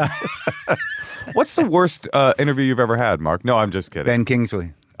does. What's the worst interview you've ever had, Mark? No, I'm just kidding. Ben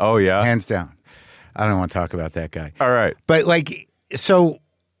Kingsley, Oh, yeah? hands down. I don't want to talk about that guy. All right. But so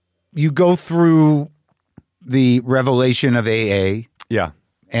you go through the revelation of AA Yeah.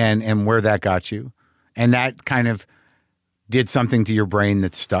 and where that got you, and that kind of did something to your brain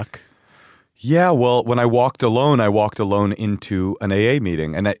that stuck. Yeah, well, when I walked alone into an AA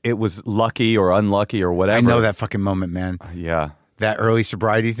meeting, and it was lucky or unlucky or whatever. I know that fucking moment, man. Yeah. That early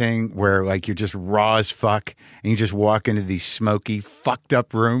sobriety thing where you're just raw as fuck and you just walk into these smoky, fucked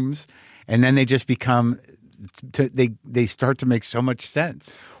up rooms, and then they just become they start to make so much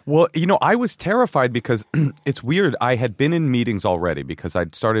sense. Well, I was terrified because it's weird. I had been in meetings already because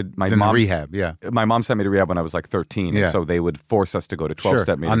I'd started my In the mom's rehab, yeah. My mom sent me to rehab when I was like 13, Yeah. and so they would force us to go to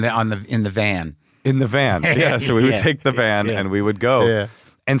 12-step meetings. In the van. In the van. Yeah, so we would Yeah. take the van Yeah. and we would go. Yeah.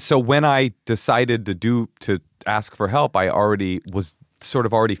 And so when I decided to ask for help, I was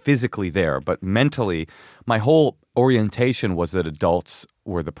already physically there, but mentally my whole orientation was that adults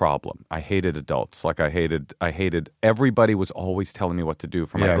were the problem. I hated adults. I hated everybody was always telling me what to do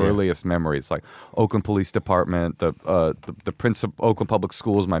from my Yeah, yeah. earliest memories, like Oakland Police Department, the principal, Oakland Public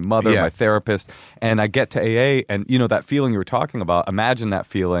Schools, my mother, Yeah. my therapist. And I get to AA and that feeling you were talking about, imagine that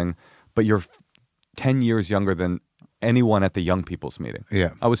feeling, but you're 10 years younger than anyone at the young people's meeting.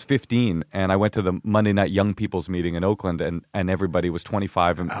 Yeah. I was 15 and I went to the Monday night young people's meeting in Oakland and everybody was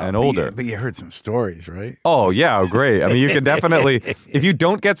 25 and older. But you heard some stories, right? Oh, yeah, great. I mean, you can definitely, if you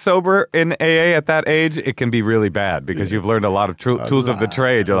don't get sober in AA at that age, it can be really bad because you've learned a lot of tools of the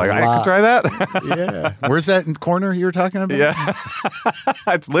trade. You're like, I could try that? Yeah. Where's that corner you were talking about? Yeah.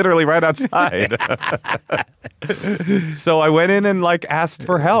 It's literally right outside. So I went in and asked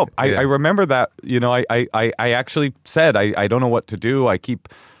for help. Yeah. I remember that, I actually said, I don't know what to do. I keep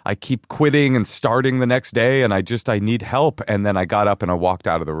quitting and starting the next day and I need help. And then I got up and I walked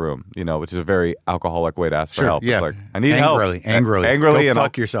out of the room, which is a very alcoholic way to ask for help. Yeah. It's like, I need help. Angrily. Angrily. Go and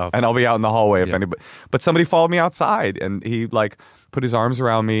fuck yourself. And I'll be out in the hallway if Yeah. anybody. But somebody followed me outside and he put his arms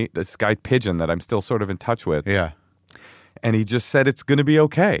around me, this guy Pigeon that I'm still sort of in touch with. Yeah. And he just said it's going to be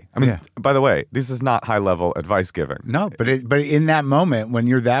okay. I mean, by the way, this is not high-level advice giving. No, but in that moment when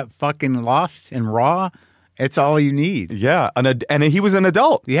you're that fucking lost and raw, it's all you need. Yeah, and he was an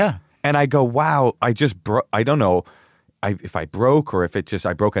adult. Yeah. And I go, wow, I just broke. I don't know if I broke or if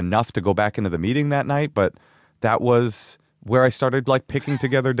I broke enough to go back into the meeting that night, but that was where I started like picking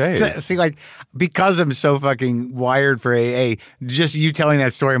together days. See, like, because I'm so fucking wired for AA, just you telling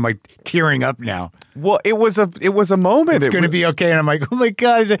that story, I'm like tearing up now. Well, it was a moment. It's going to be okay. And I'm like, oh my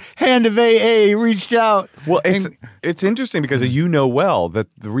God, the hand of AA reached out. Well, it's interesting because you know well that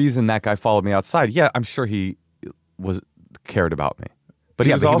the reason that guy followed me outside, I'm sure he cared about me. But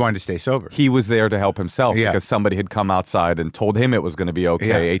he wanted to stay sober. He was there to help himself because somebody had come outside and told him it was going to be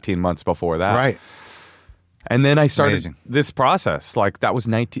okay 18 months before that. Right. And then I started this process. Like that was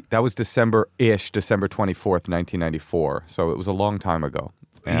December-ish, December 24th, 1994. So it was a long time ago.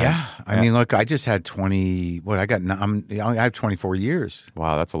 I mean, look, I just had I have 24 years.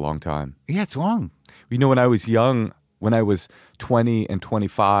 Wow, that's a long time. Yeah, it's long. You know, when I was young, when I was 20 and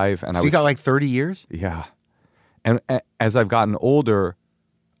 25, and you got like 30 years? Yeah. And as I've gotten older,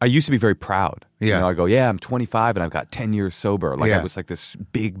 I used to be very proud. Yeah. You know, I go, I'm 25 and I've got 10 years sober. Like it was like this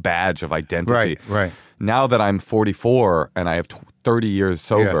big badge of identity. Right. Now that I'm 44 and I have 30 years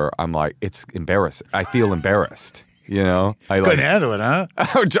sober, I'm like, it's embarrassing. I feel embarrassed. You know, couldn't handle it, huh?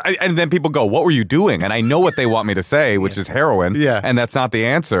 And then people go, "What were you doing?" And I know what they want me to say, which is heroin. Yeah, and that's not the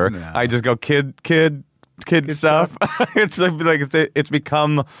answer. No. I just go, kid stuff. It's like it's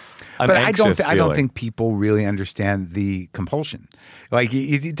become an anxious feeling. I don't think people really understand the compulsion. Like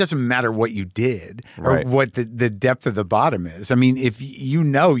it doesn't matter what you did or what the depth of the bottom is. I mean, if you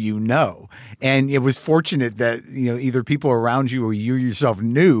know, and it was fortunate that either people around you or you yourself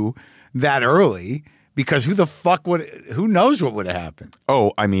knew that early. Because who knows what would have happened?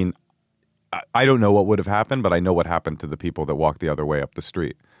 Oh, I mean, I don't know what would have happened, but I know what happened to the people that walked the other way up the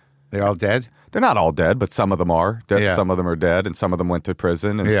street. They're all dead? They're not all dead, but some of them are. Some of them are dead, and some of them went to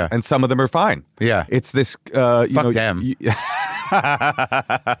prison, and some of them are fine. Yeah. It's this... Fuck them.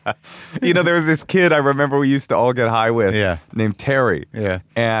 There was this kid I remember we used to all get high with named Terry. Yeah.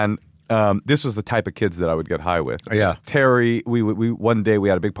 And... this was the type of kids that I would get high with. Yeah. Terry, we one day we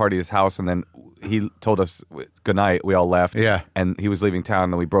had a big party at his house, and then he told us good night. We all left. Yeah. And he was leaving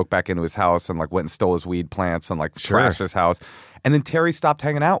town, and we broke back into his house and like went and stole his weed plants and like trashed his house. And then Terry stopped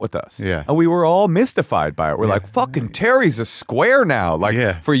hanging out with us. Yeah. And we were all mystified by it. We're like, fucking Terry's a square now.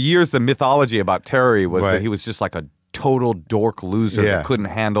 Like for years, the mythology about Terry was that he was just like a total dork loser that couldn't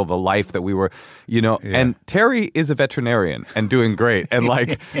handle the life that we were, and Terry is a veterinarian and doing great. And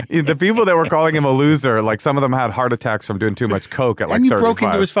like the people that were calling him a loser, like some of them had heart attacks from doing too much coke at like 35. And you broke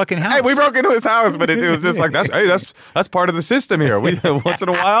into his fucking house. Hey, we broke into his house, but it was just like, that's part of the system here. Once in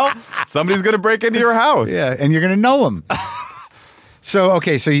a while, somebody's going to break into your house. Yeah, and you're going to know him. So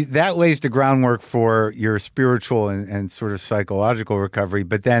that lays the groundwork for your spiritual and sort of psychological recovery.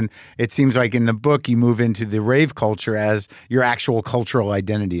 But then it seems like in the book, you move into the rave culture as your actual cultural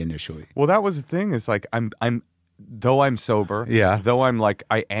identity initially. Well, that was the thing. Is like though I'm sober, though I'm like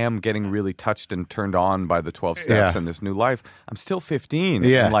I am getting really touched and turned on by the 12 steps and this new life, I'm still 15.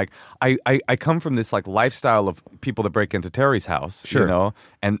 Yeah. And like I come from this like lifestyle of people that break into Terry's house,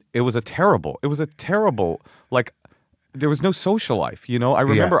 and it was a terrible like. There was no social life, I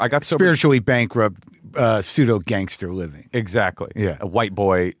remember I got sober. Spiritually bankrupt, pseudo gangster living. Exactly. Yeah. A white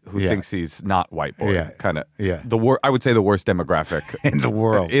boy who thinks he's not white boy. Yeah. Kind of. Yeah. I would say the worst demographic in the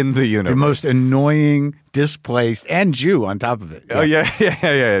world, in the universe. The most annoying, displaced, and Jew on top of it. Yeah. Oh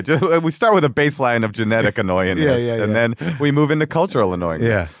yeah. Just, we start with a baseline of genetic annoyingness, and then we move into cultural annoyingness.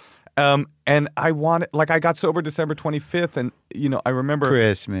 Yeah. And I got sober December 25th, and I remember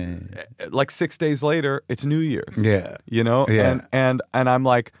Christmas. Like 6 days later, it's New Year's. Yeah, and I'm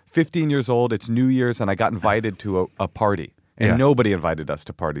like 15 years old. It's New Year's, and I got invited to a party, and nobody invited us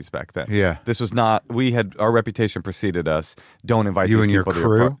to parties back then. Yeah, this was not. Our reputation preceded us. Don't invite you these and people your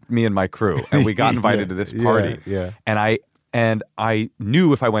crew. To me and my crew, and we got invited to this party. Yeah. And I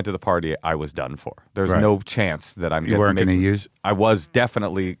knew if I went to the party, I was done for. There's no chance that You weren't going to use? I was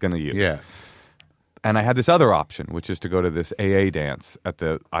definitely going to use. Yeah. And I had this other option, which is to go to this AA dance at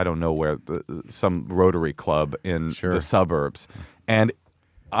some Rotary club in the suburbs. And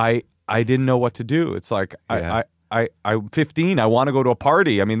I didn't know what to do. It's like, I'm 15. I want to go to a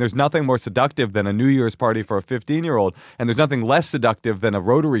party. I mean, there's nothing more seductive than a New Year's party for a 15-year-old. And there's nothing less seductive than a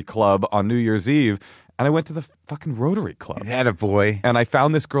Rotary club on New Year's Eve. And I went to the fucking Rotary Club. Had a boy. And I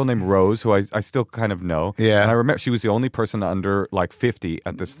found this girl named Rose, who I still kind of know. Yeah. And I remember she was the only person under like 50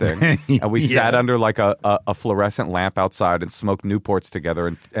 at this thing. And we sat under like a fluorescent lamp outside and smoked Newports together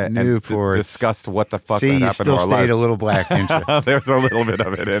and discussed what the fuck had happened to our lives. See, you still stayed a little black, didn't you? There's a little bit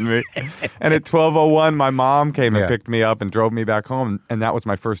of it in me. And at 12:01, my mom came and picked me up and drove me back home. And that was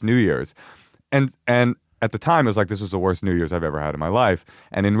my first New Year's. And at the time, it was like, this was the worst New Year's I've ever had in my life.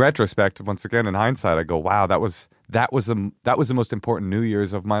 And in retrospect, once again, in hindsight, I go, wow, that was the most important New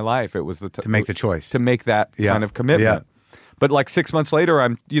Year's of my life. It was to make the choice. To make that kind of commitment. Yeah. But like 6 months later,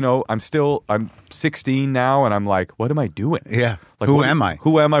 I'm 16 now, and I'm like, what am I doing? Yeah. Like, Who am I?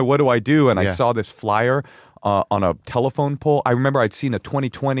 Who am I? What do I do? And I saw this flyer on a telephone pole. I remember I'd seen a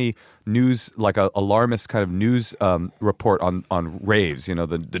 2020 news, like a alarmist kind of news report on raves,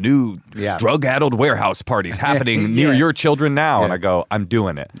 the new drug-addled warehouse parties happening near your children now. Yeah. And I go, I'm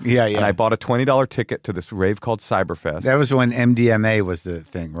doing it. Yeah. And I bought a $20 ticket to this rave called Cyberfest. That was when MDMA was the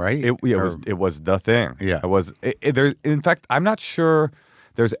thing, right? It was the thing. Yeah. In fact, I'm not sure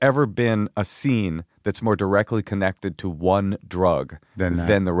there's ever been a scene that's more directly connected to one drug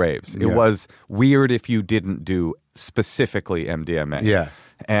than the raves. It was weird if you didn't do specifically MDMA. Yeah.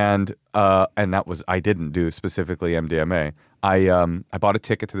 And that was, I didn't do specifically MDMA. I bought a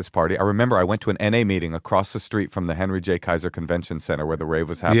ticket to this party. I remember I went to an NA meeting across the street from the Henry J. Kaiser Convention Center where the rave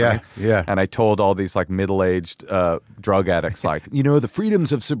was happening. Yeah. And I told all these like middle-aged drug addicts, like, the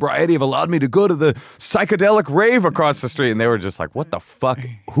freedoms of sobriety have allowed me to go to the psychedelic rave across the street. And they were just like, what the fuck?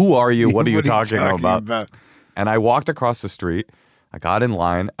 Who are you? What are you talking about? And I walked across the street. I got in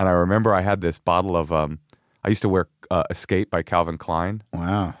line, and I remember I had this bottle of I used to wear Escape by Calvin Klein.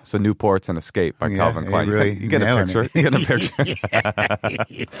 Wow. So Newports and Escape by Calvin Klein. You get a picture. You get a picture.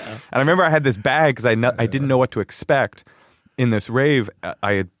 And I remember I had this bag because I didn't know what to expect in this rave.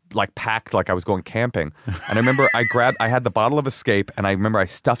 I had like packed like I was going camping. And I remember I had the bottle of Escape, and I remember I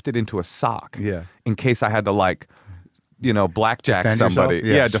stuffed it into a sock in case I had to like, blackjack defend somebody.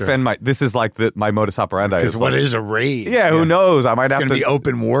 yourself? Defend my. This is like my modus operandi. Because what is a rave? Yeah, who knows? I might have to be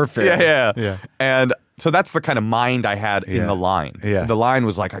open warfare. Yeah. And so that's the kind of mind I had in the line. Yeah. The line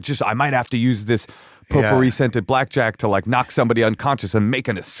was like, I might have to use this potpourri scented blackjack to like knock somebody unconscious and make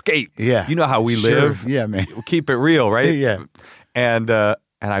an escape. Yeah. You know how we live. Yeah, man. We'll keep it real, right? Yeah. And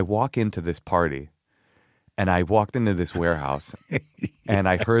I walk into this party, and I walked into this warehouse, and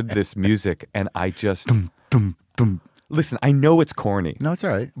I heard this music, and I just listen. I know it's corny. No, it's all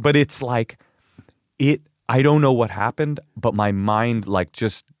right. But it's like I don't know what happened, but my mind like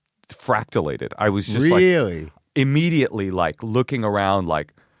just fractalated. I was just like immediately like looking around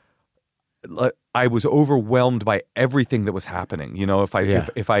like I was overwhelmed by everything that was happening.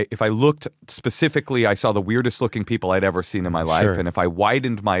 If I looked specifically, I saw the weirdest looking people I'd ever seen in my life. And if I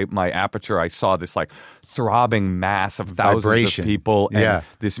widened my aperture, I saw this like throbbing mass of thousands of people and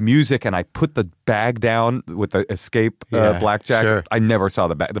this music. And I put the bag down with the Escape blackjack. Sure. I never saw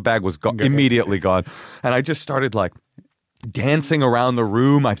the bag. The bag was immediately gone. And I just started like dancing around the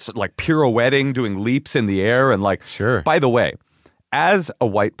room. I like pirouetting, doing leaps in the air, and like. Sure. By the way, as a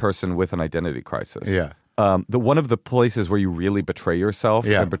white person with an identity crisis, one of the places where you really betray yourself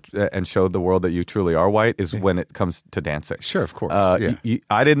and show the world that you truly are white is when it comes to dancing. Sure, of course.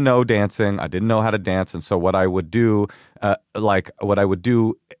 I didn't know dancing. I didn't know how to dance, and so what I would do,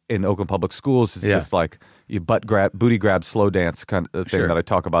 in Oakland Public Schools is just like you booty grab, slow dance kind of thing that I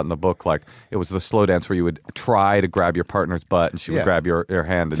talk about in the book. Like it was the slow dance where you would try to grab your partner's butt, and she would grab your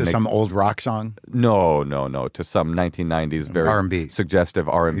hand. To some old rock song? No. To some 1990s very R&B. Suggestive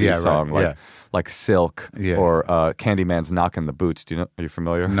R&B song like Silk or Candyman's Knockin' the Boots. Are you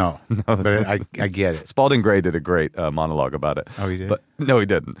familiar? No. But I get it. Spalding Gray did a great monologue about it. Oh, he did? No, he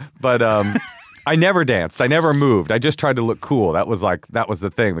didn't. But I never danced. I never moved. I just tried to look cool. That was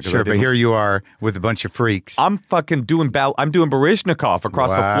the thing. Sure, but here you are with a bunch of freaks. I'm fucking doing Baryshnikov across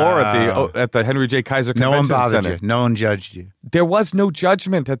the floor at the Henry J. Kaiser Convention Center. No one bothered Center. you. No one judged you. There was no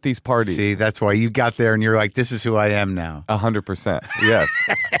judgment at these parties. See, that's why you got there and you're like, this is who I am now. 100%. Yes.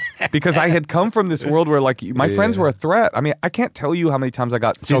 Because I had come from this world where like my friends were a threat. I mean, I can't tell you how many times I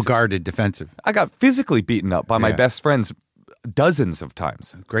got so guarded, defensive. I got physically beaten up by my best friends dozens of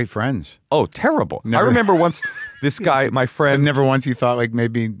times. Great friends. Oh, terrible. I remember once this guy, my friend. And never once you thought like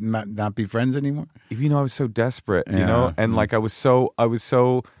maybe not be friends anymore? I was so desperate, and like I was so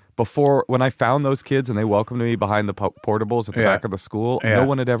before when I found those kids and they welcomed me behind the portables at the back of the school, no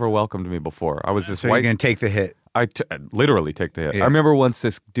one had ever welcomed me before. I was this so you're going to take the hit. I literally take the hit. I remember once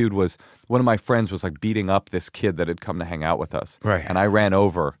this dude one of my friends was like beating up this kid that had come to hang out with us. Right. And I ran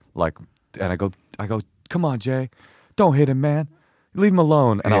over and I go, come on, Jay. Don't hit him, man. leave him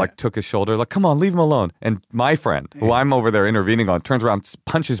alone. And I like took his shoulder, like, come on, leave him alone. And my friend, who I'm over there intervening on, turns around,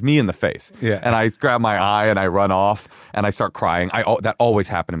 punches me in the face. Yeah. And I grab my eye and I run off and I start crying. That always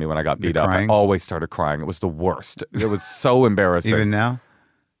happened to me when I got beat up. crying? I always started crying. It was the worst. It was so embarrassing. Even now?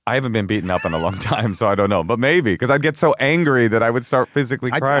 I haven't been beaten up in a long time, so I don't know. But maybe, because I'd get so angry that I would start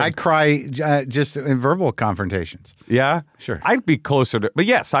physically crying. I cry just in verbal confrontations. Yeah? Sure. I'd be closer to... But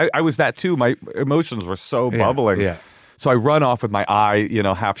yes, I was that too. My emotions were so bubbling. Yeah. So I run off with my eye,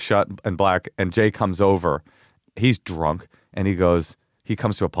 half shut and black, and Jay comes over. He's drunk, and he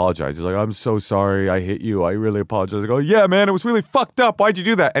comes to apologize. He's like, I'm so sorry I hit you. I really apologize. I go, yeah, man, it was really fucked up. Why'd you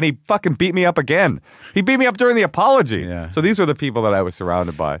do that? And he fucking beat me up again. He beat me up during the apology. Yeah. So these are the people that I was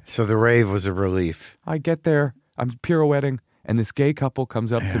surrounded by. So the rave was a relief. I get there, I'm pirouetting, and this gay couple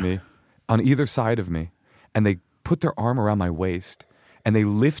comes up to me on either side of me, and they put their arm around my waist, and they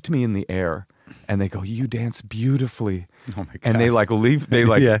lift me in the air, and they go, you dance beautifully. Oh my God. And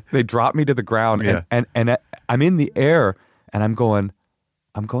they they drop me to the ground, and I'm in the air, and I'm going,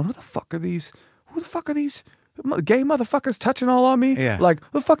 who the fuck are these gay motherfuckers touching all on me? Yeah. Like,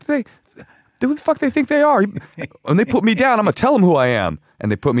 who the fuck they think they are? And they put me down. I'm going to tell them who I am.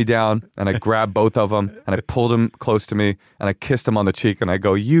 And they put me down, and I grabbed both of them, and I pulled them close to me, and I kissed them on the cheek, and I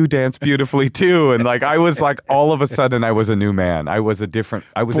go, you dance beautifully too. And I was all of a sudden, I was a new man. I was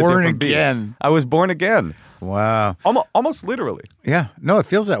born again. being. I was born again. Wow. Almost literally. Yeah. No, it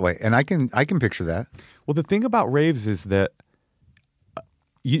feels that way. And I can picture that. Well, the thing about raves is that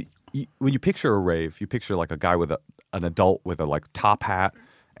you when you picture a rave, you picture like a guy with an adult with a top hat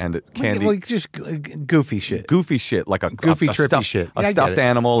and a candy. Well, just goofy shit. Goofy shit, like a Goofy, trippy stuffed, shit. A Yeah, I stuffed get it.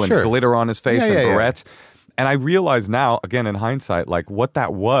 animal and Sure. glitter on his face and Yeah. barrettes. And I realize now, again in hindsight, what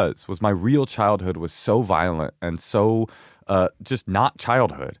that was my real childhood was so violent and so just not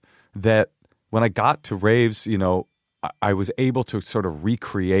childhood that when I got to raves, I was able to sort of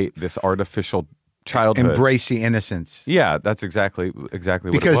recreate this artificial childhood. Embrace the innocence. Yeah, that's exactly what it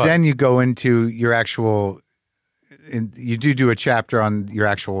was. Because then you go into your actual, you do a chapter on your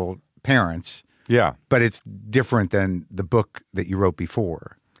actual parents. Yeah. But it's different than the book that you wrote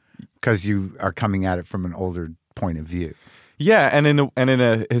before because you are coming at it from an older point of view. Yeah, and in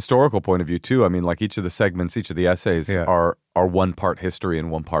a historical point of view too. I mean, each of the segments, each of the essays are one part history and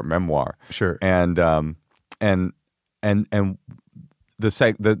one part memoir. Sure. And the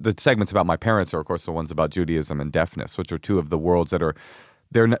segments about my parents are, of course, the ones about Judaism and deafness, which are two of the worlds that are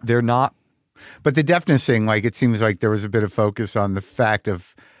they're not. But the deafness thing, it seems like there was a bit of focus on the fact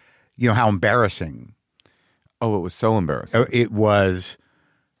of, how embarrassing. Oh, it was so embarrassing. It was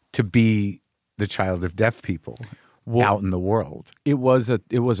to be the child of deaf people out in the world. It was a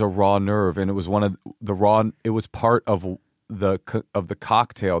raw nerve, and it was one of the raw. It was part of the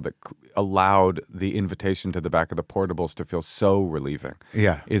cocktail that allowed the invitation to the back of the portables to feel so relieving.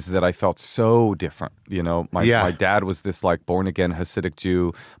 Yeah. Is that I felt so different. My dad was this born again Hasidic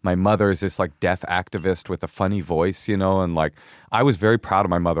Jew. My mother is this deaf activist with a funny voice, and I was very proud of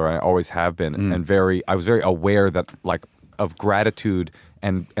my mother. I always have been. And I was very aware that of gratitude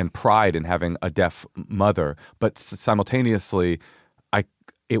and pride in having a deaf mother. But simultaneously,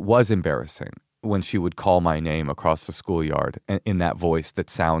 it was embarrassing when she would call my name across the schoolyard in that voice that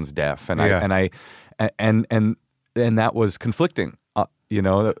sounds deaf, and that was conflicting.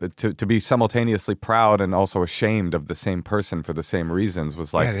 To be simultaneously proud and also ashamed of the same person for the same reasons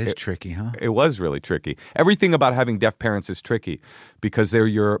was it is tricky, huh? It was really tricky. Everything about having deaf parents is tricky because they're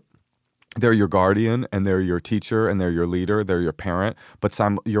your guardian and they're your teacher and they're your leader, they're your parent, but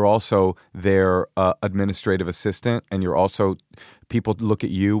you're also their administrative assistant, and you're also people look at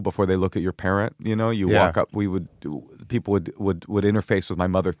you before they look at your parent. You walk up. People would interface with my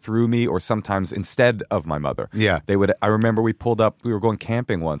mother through me, or sometimes instead of my mother. Yeah, they would. I remember we pulled up. We were going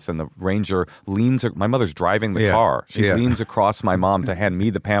camping once, and the ranger leans. My mother's driving the car. She leans across my mom to hand me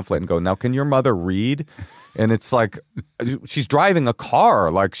the pamphlet and go, "Now, can your mother read?" And it's she's driving a car,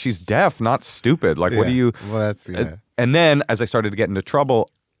 she's deaf, not stupid. What do you? Well, that's And then, as I started to get into trouble,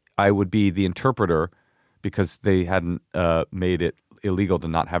 I would be the interpreter because they hadn't made it illegal to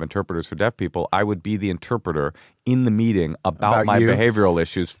not have interpreters for deaf people. I would be the interpreter in the meeting about my behavioral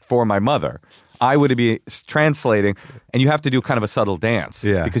issues for my mother. I would be translating, and you have to do kind of a subtle dance.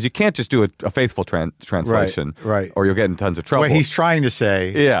 Yeah. Because you can't just do a faithful translation. Right. Or you'll get in tons of trouble. What he's trying to say.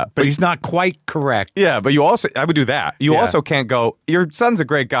 Yeah. But he's not quite correct. Yeah, but I would do that. You also can't go, your son's a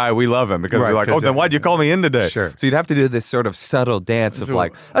great guy, we love him. Because we're like, then why'd you call me in today? Sure. So you'd have to do this sort of subtle dance of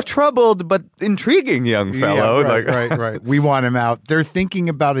a troubled but intriguing young fellow. Yeah, right. We want him out. They're thinking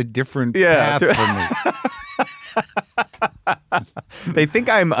about a different path for me. They think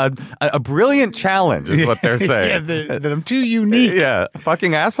I'm a brilliant challenge, is what they're saying. that I'm too unique. Yeah,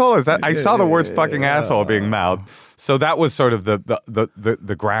 fucking asshole. Is that? I saw the words "fucking asshole" being mouthed. So that was sort of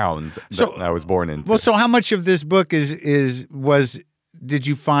the ground that I was born into. Well, so how much of this book did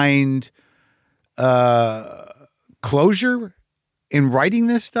you find closure in writing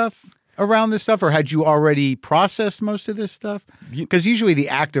this stuff? Around this stuff, or had you already processed most of this stuff? Because usually the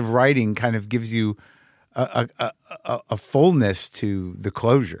act of writing kind of gives you a fullness to the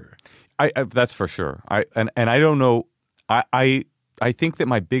closure. That's for sure. I don't know. I think that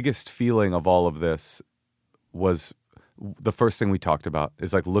my biggest feeling of all of this was the first thing we talked about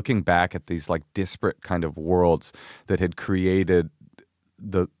is like looking back at these like disparate kind of worlds that had created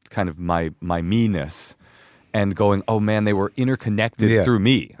the kind of my me-ness. And going, oh man, they were interconnected through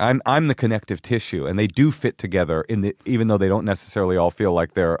me. I'm the connective tissue, and they do fit together. Even though they don't necessarily all feel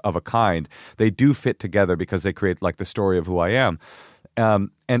like they're of a kind, they do fit together because they create like the story of who I am.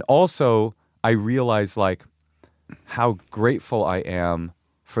 And also, I realize like how grateful I am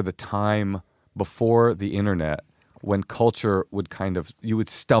for the time before the internet, when culture would you would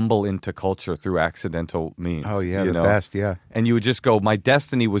stumble into culture through accidental means. Oh, yeah, the best, yeah. And you would just go, my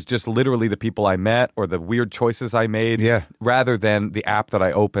destiny was just literally the people I met or the weird choices I made, rather than the app that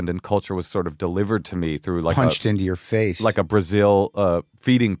I opened and culture was sort of delivered to me through like punched into your face. Like a Brazil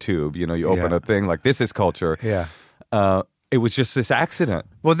feeding tube, you open a thing like, this is culture. Yeah. It was just this accident.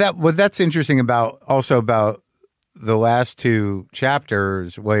 Well, that's interesting about the last two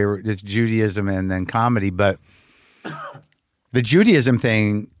chapters where it's Judaism and then comedy, but the Judaism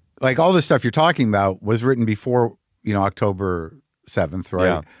thing, like all the stuff you're talking about, was written before, October 7th, right?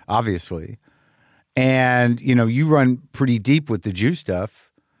 Yeah. Obviously. And, you run pretty deep with the Jew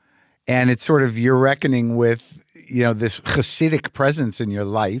stuff. And it's sort of you're reckoning with, this Hasidic presence in your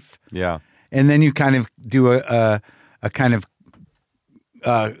life. Yeah. And then you kind of do a kind of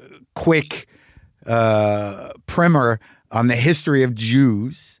quick primer on the history of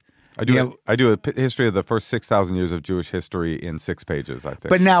Jews. I do a history of the first 6,000 years of Jewish history in 6 pages, I think.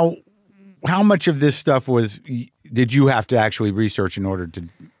 But now, how much of this stuff did you have to actually research in order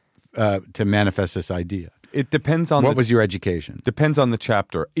to manifest this idea? It depends on what was your education. Depends on the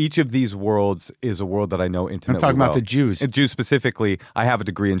chapter. Each of these worlds is a world that I know intimately. I'm talking about the Jews. Jews specifically. I have a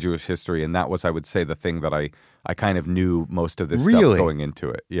degree in Jewish history, and that was, I would say, the thing that I kind of knew most of this stuff going into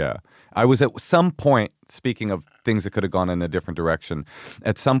it. Yeah. I was at some point, speaking of things that could have gone in a different direction,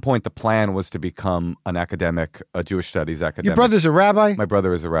 at some point the plan was to become an academic, a Jewish studies academic. Your brother's a rabbi? My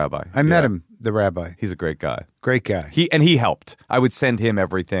brother is a rabbi. I met him, the rabbi. He's a great guy. Great guy. He helped. I would send him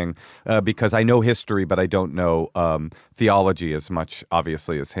everything because I know history, but I don't know theology as much,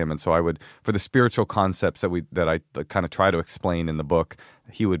 obviously, as him. And so I would, for the spiritual concepts that I kind of try to explain in the book,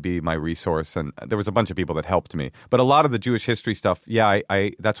 he would be my resource. And there was a bunch of people that helped me. But a lot of the Jewish history stuff,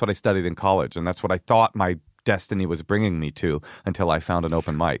 I that's what I studied in college, and that's what I thought my destiny was bringing me to until I found an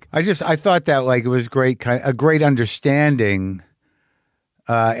open mic. I thought that like it was a great understanding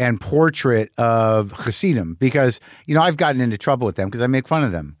and portrait of Hasidim, because I've gotten into trouble with them because I make fun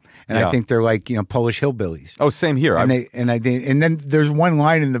of them, and I think they're like Polish hillbillies. Oh, same here. And then there's one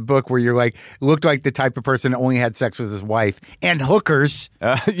line in the book where you're like, looked like the type of person that only had sex with his wife and hookers.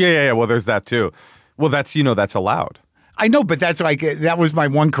 Yeah. Well, there's that too. Well, that's that's allowed. I know, but that's like that was my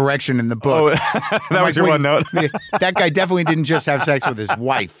one correction in the book. Oh, that was your one note. That guy definitely didn't just have sex with his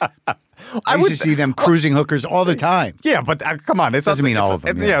wife. I used to see them cruising hookers all the time. Yeah, but come on, it doesn't mean all of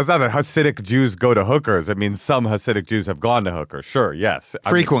them. Yeah, it's not that Hasidic Jews go to hookers. It means some Hasidic Jews have gone to hookers. Sure, yes,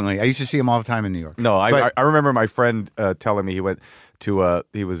 frequently. I used to see them all the time in New York. No, I remember my friend telling me he went to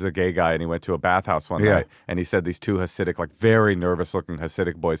he was a gay guy and he went to a bathhouse one night and he said these two Hasidic, like very nervous looking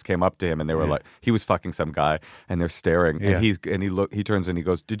Hasidic boys came up to him and they were like, he was fucking some guy and they're staring and he turns and he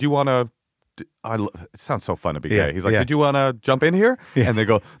goes, did you want to? It sounds so fun to be gay. He's like, did you want to jump in here? Yeah. And they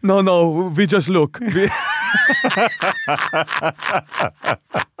go, no, we just look.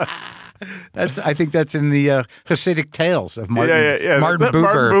 I think that's in the Hasidic Tales of Martin. Martin Buber.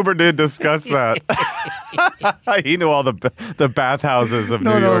 Martin Buber did discuss that. He knew all the bathhouses of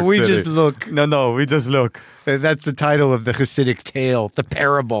New York City. We just look. No, we just look. That's the title of the Hasidic tale, the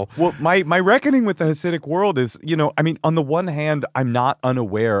parable. Well, my reckoning with the Hasidic world is, on the one hand, I'm not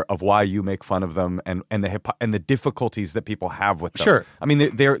unaware of why you make fun of them and the difficulties that people have with them. Sure. I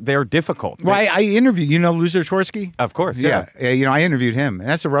mean, they're difficult. Well, I interviewed, Loser Chorsky? Of course, yeah. I interviewed him. And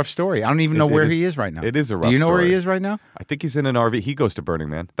that's a rough story. I don't even know where he is right now. It is a rough story. Do you know where he is right now? I think he's in an RV. He goes to Burning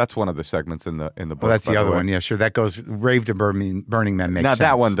Man. That's one of the segments in the book. Well, that's the other one. Yeah, sure. That goes Rave to Burning Man makes sense. Now,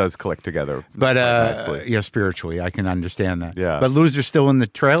 that one does click together. But, spiritually, I can understand that. Yeah. But Loser's still in the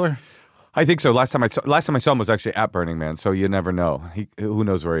trailer? I think so. Last time I saw him was actually at Burning Man, so you never know. Who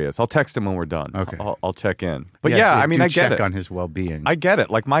knows where he is? I'll text him when we're done. Okay, I'll check in. But yeah, I mean, I get check it on his well-being. I get it.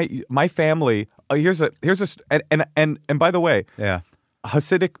 Like my family. Here's a and by the way, yeah,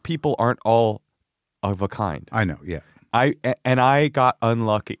 Hasidic people aren't all of a kind. I know. Yeah, I got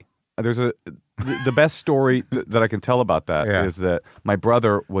unlucky. There's the best story that I can tell about that is that my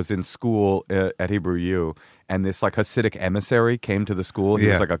brother was in school at Hebrew U, and this like Hasidic emissary came to the school. He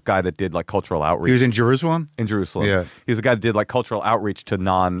was like a guy that did like cultural outreach. He was in Jerusalem? In Jerusalem. Yeah. He was a guy that did like cultural outreach to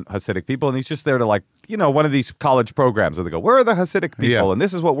non-Hasidic people, and he's just there to like, one of these college programs where they go, where are the Hasidic people? And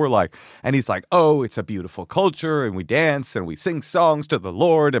this is what we're like. And he's like, oh, it's a beautiful culture, and we dance, and we sing songs to the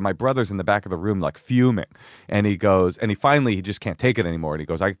Lord. And my brother's in the back of the room like fuming. And he goes, and he just can't take it anymore. And he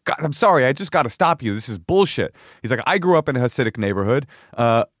goes, I'm sorry, I just got to stop you. This is bullshit. He's like, I grew up in a Hasidic neighborhood.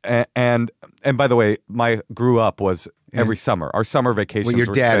 And by the way, my grew up was every summer. Our summer vacations with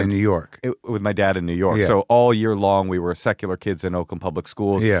your dad in New York. With my dad in New York. Yeah. So all year long, we were secular kids in Oakland Public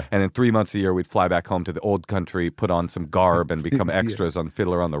Schools. Yeah. And then 3 months a year, we'd fly back home to the old country, put on some garb, and become extras on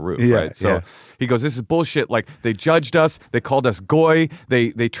Fiddler on the Roof. Right? So he goes, this is bullshit. Like, they judged us. They called us goy.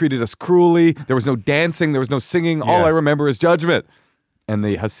 They treated us cruelly. There was no dancing. There was no singing. All I remember is judgment. And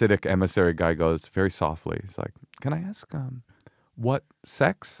the Hasidic emissary guy goes very softly. He's like, can I ask what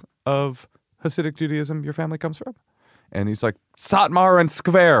sects of Hasidic Judaism your family comes from? And he's like, Satmar and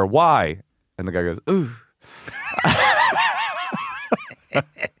Skver. Why? And the guy goes, ooh.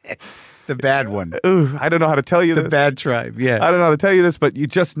 The bad one. Ooh, I don't know how to tell you this. The bad tribe, yeah. I don't know how to tell you this, but you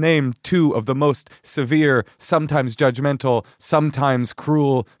just named two of the most severe, sometimes judgmental, sometimes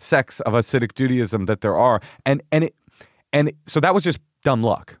cruel sects of Hasidic Judaism that there are. And so that was just dumb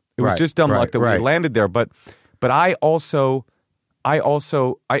luck. It was just dumb luck that we landed there. But I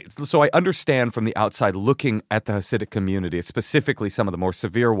understand from the outside looking at the Hasidic community, specifically some of the more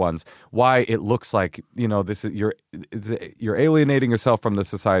severe ones, why it looks like, this is you're alienating yourself from the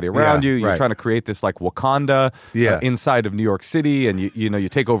society around you. You're trying to create this like Wakanda inside of New York City, and you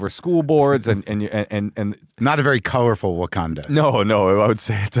take over school boards and not a very colorful Wakanda. No, I would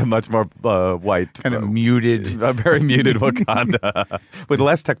say it's a much more white and muted, a very muted Wakanda with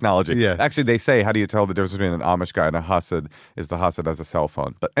less technology. Yeah. Actually, they say, how do you tell the difference between an Amish guy and a Hasid? Is the Hasid has a cell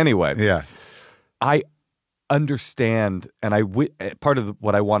phone? But anyway, I understand, and part of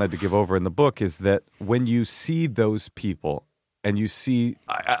what I wanted to give over in the book is that when you see those people and you see,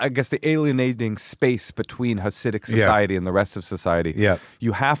 I guess, the alienating space between Hasidic society and the rest of society,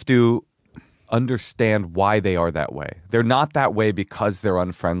 you have to understand why they are that way. They're not that way because they're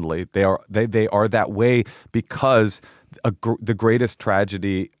unfriendly. They are that way because the greatest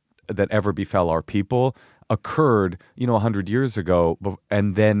tragedy that ever befell our people occurred, 100 years ago,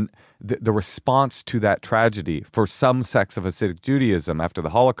 and then the response to that tragedy for some sects of Hasidic Judaism after the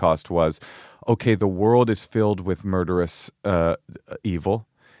Holocaust was, okay, the world is filled with murderous evil,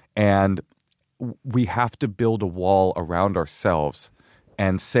 and we have to build a wall around ourselves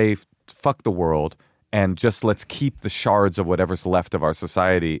and say, fuck the world, and just let's keep the shards of whatever's left of our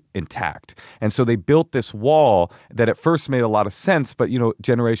society intact. And so they built this wall that at first made a lot of sense, but,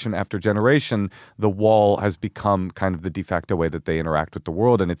 generation after generation, the wall has become kind of the de facto way that they interact with the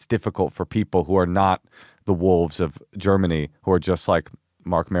world, and it's difficult for people who are not the wolves of Germany, who are just like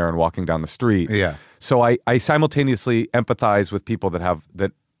Mark Maron walking down the street. Yeah. So I simultaneously empathize with people that have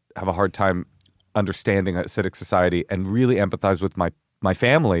a hard time understanding Hasidic society, and really empathize with my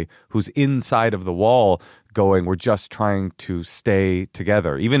family who's inside of the wall going, we're just trying to stay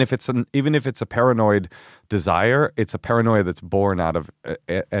together. Even if it's a paranoid desire, it's a paranoia that's born out of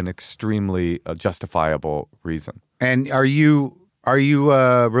an extremely justifiable reason. And are you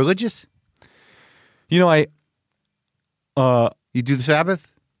religious? You do the Sabbath?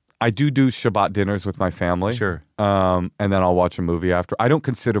 I do Shabbat dinners with my family. Sure. And then I'll watch a movie after. I don't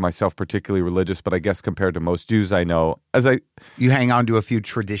consider myself particularly religious, but I guess compared to most Jews I know, you hang on to a few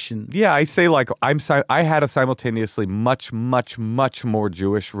traditions. Yeah, I say like I had a simultaneously much, much, much more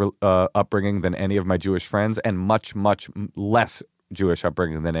Jewish upbringing than any of my Jewish friends, and much, much less Jewish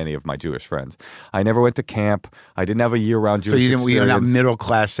upbringing than any of my Jewish friends. I never went to camp. I didn't have a year-round Jewish experience. So you're not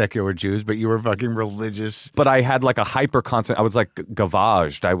middle-class secular Jews, but you were fucking religious. But I had like a hyper-constant, I was like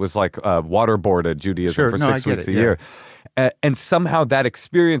gavaged. I was like waterboarded Judaism for 6 weeks a year. And somehow that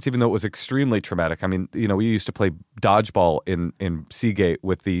experience, even though it was extremely traumatic, I mean, we used to play dodgeball in Seagate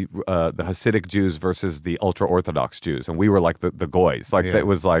with the Hasidic Jews versus the ultra-Orthodox Jews. And we were like the goys. Like, it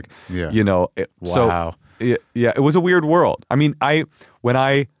was like, wow. So, yeah, it was a weird world. I mean, this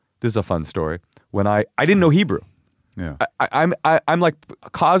is a fun story. When I didn't know Hebrew. Yeah. I'm like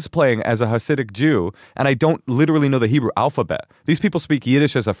cosplaying as a Hasidic Jew, and I don't literally know the Hebrew alphabet. These people speak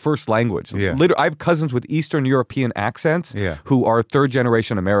Yiddish as a first language. Yeah. I have cousins with Eastern European accents who are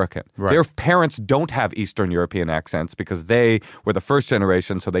third-generation American. Right. Their parents don't have Eastern European accents because they were the first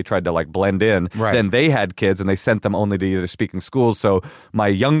generation, so they tried to like blend in. Right. Then they had kids, and they sent them only to Yiddish-speaking schools. So my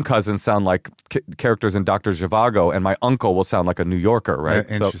young cousins sound like characters in Dr. Zhivago, and my uncle will sound like a New Yorker, right?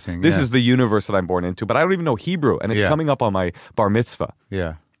 Interesting. So this is the universe that I'm born into, but I don't even know Hebrew, and it's coming up on my bar mitzvah.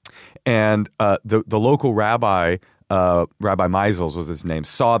 Yeah. And the local rabbi, Rabbi Meisels was his name,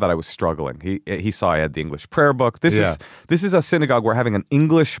 saw that I was struggling. He saw I had the English prayer book. This is a synagogue where having an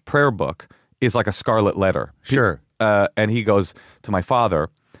English prayer book is like a scarlet letter. Sure. And he goes to my father,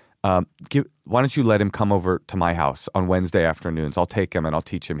 why don't you let him come over to my house on Wednesday afternoons? I'll take him and I'll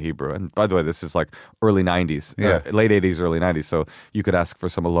teach him Hebrew. And by the way, this is like early 90s, late 80s, early 90s. So you could ask for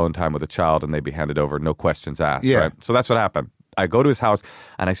some alone time with a child and they'd be handed over, no questions asked. Yeah. Right? So that's what happened. I go to his house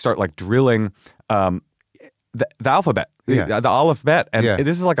and I start like drilling the alphabet, the Aleph Bet. And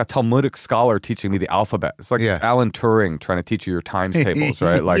this is like a Talmudic scholar teaching me the alphabet. It's like Alan Turing trying to teach you your times tables,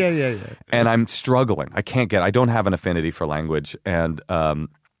 right? Like, And I'm struggling. I don't have an affinity for language. And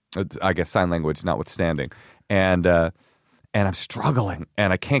I guess sign language notwithstanding. And I'm struggling,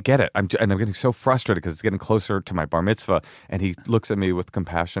 and I can't get it. I'm getting so frustrated because it's getting closer to my bar mitzvah. And he looks at me with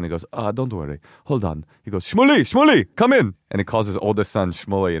compassion. He goes, don't worry. Hold on. He goes, Shmuley, come in. And he calls his oldest son,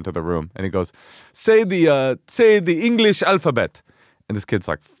 Shmuley, into the room. And he goes, say the English alphabet. And this kid's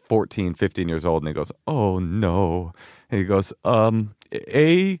like 14, 15 years old. And he goes, oh, no. And he goes,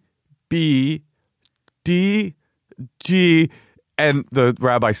 A, B, D, G. And the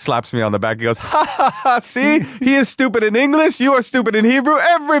rabbi slaps me on the back. He goes, ha, ha, ha, see? He is stupid in English. You are stupid in Hebrew.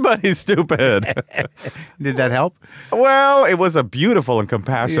 Everybody's stupid. Did that help? Well, it was a beautiful and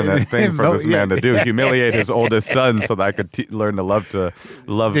compassionate thing for this man to do. Humiliate his oldest son so that I could learn to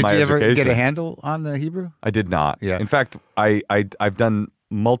love my education. Did you ever get a handle on the Hebrew? I did not. Yeah. In fact, I've done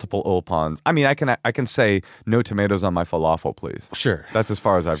multiple ulpans. I mean, I can say no tomatoes on my falafel, please. Sure. That's as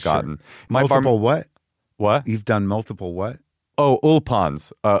far as I've gotten. Multiple what? What? You've done multiple what? Oh,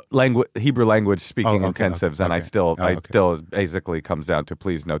 ulpans, Hebrew language speaking intensives, and I still basically comes down to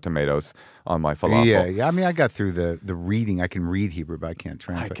please no tomatoes on my falafel. Yeah. I mean, I got through the reading. I can read Hebrew, but I can't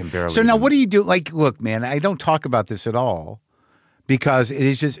translate. I can barely. So now, what do you do? Like, look, man, I don't talk about this at all because it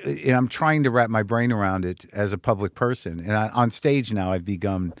is just, and I'm trying to wrap my brain around it as a public person, and on stage now I've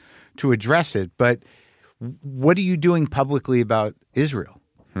begun to address it. But what are you doing publicly about Israel?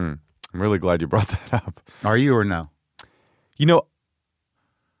 I'm really glad you brought that up. Are you or no? You know,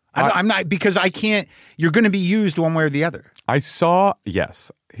 I'm not, because I can't, you're going to be used one way or the other. I saw,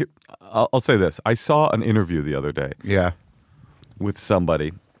 yes. I'll say this. I saw an interview the other day. Yeah. With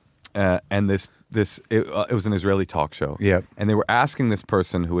somebody, and it was an Israeli talk show. Yeah. And they were asking this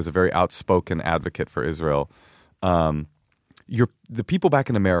person who was a very outspoken advocate for Israel, the people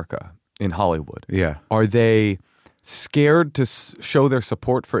back in America, in Hollywood, are they scared to show their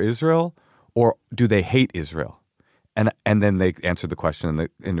support for Israel, or do they hate Israel? And then they answered the question and the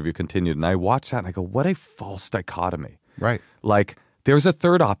interview continued. And I watched that and I go, what a false dichotomy. Right. Like there's a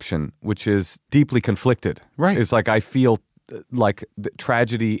third option, which is deeply conflicted. Right. It's like I feel like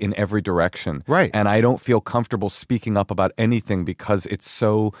tragedy in every direction. Right. And I don't feel comfortable speaking up about anything because it's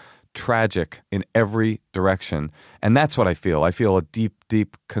so tragic in every direction. And that's what I feel. I feel a deep,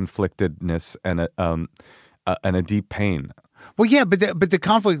 deep conflictedness and a deep pain. Well, yeah, but the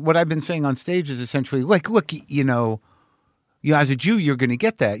conflict, what I've been saying on stage is essentially like, look, as a Jew, you're going to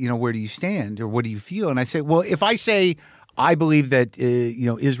get that. Where do you stand or what do you feel? And I say, well, if I say I believe that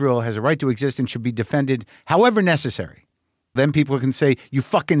Israel has a right to exist and should be defended, however necessary, then people can say, you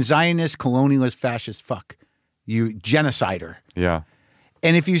fucking Zionist, colonialist, fascist fuck, you genocider. Yeah.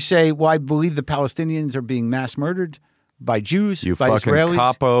 And if you say, well, I believe the Palestinians are being mass murdered by Jews, you by fucking Israelis.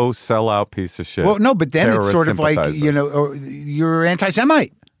 capo, sellout piece of shit. Well, no, but then it's sort of like, sympathizer. or you're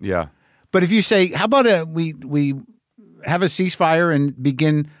anti-Semite. Yeah. But if you say, how about we have a ceasefire and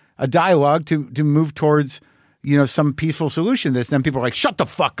begin a dialogue to move towards, some peaceful solution to this, then people are like, shut the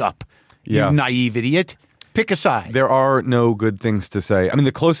fuck up, you naive idiot. Pick a side. There are no good things to say. I mean,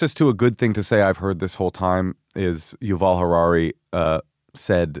 the closest to a good thing to say I've heard this whole time is Yuval Harari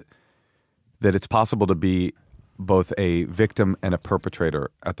said that it's possible to be both a victim and a perpetrator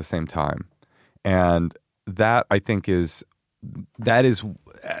at the same time. And that, I think, this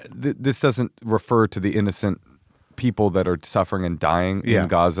doesn't refer to the innocent people that are suffering and dying in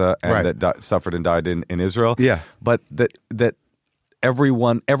Gaza and that suffered and died in Israel. Yeah. But that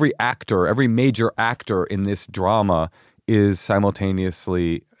every actor, every major actor in this drama is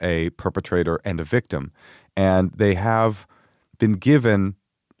simultaneously a perpetrator and a victim. and they have been given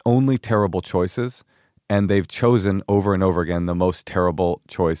only terrible choices, and they've chosen over and over again the most terrible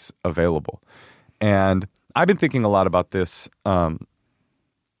choice available. And I've been thinking a lot about this,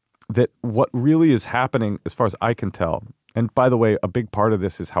 that what really is happening, as far as I can tell, and by the way, a big part of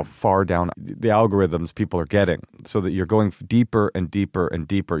this is how far down the algorithms people are getting, so that you're going deeper and deeper and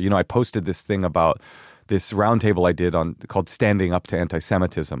deeper. You know, I posted this thing about this roundtable I did called "Standing Up to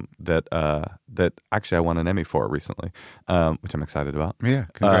Anti-Semitism" that actually I won an Emmy for recently, which I'm excited about. Yeah,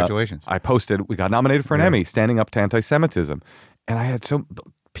 congratulations. I posted, we got nominated for an Emmy, "Standing Up to Anti-Semitism," and I had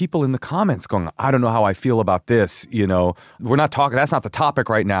people in the comments going, "I don't know how I feel about this. You know, we're not talking. That's not the topic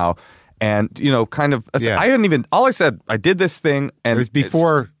right now." And, you know, kind of, I didn't even, all I said, I did this thing. And it was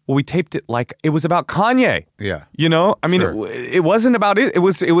before. Well, we taped it like it was about Kanye. Yeah. You know, I mean, Sure. it wasn't about it. It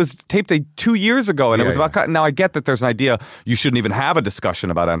was taped 2 years ago, and it was about Kanye. Now, I get that there's an idea you shouldn't even have a discussion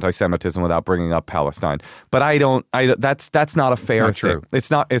about anti-Semitism without bringing up Palestine. But that's not a fair not thing. true.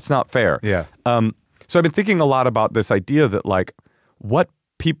 It's not fair. Yeah. So I've been thinking a lot about this idea that, like, what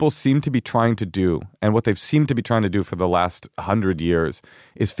people seem to be trying to do, and what they've seemed to be trying to do for the last 100 years,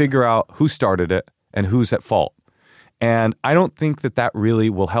 is figure out who started it and who's at fault. And I don't think that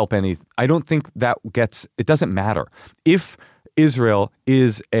really will help any. I don't think it doesn't matter. If Israel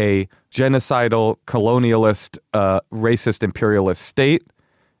is a genocidal, colonialist, racist, imperialist state,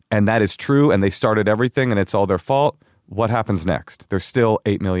 and that is true, and they started everything, and it's all their fault, what happens next? There's still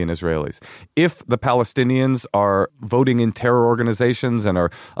 8 million Israelis. If the Palestinians are voting in terror organizations and are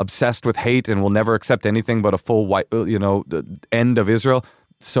obsessed with hate and will never accept anything but a full end of Israel,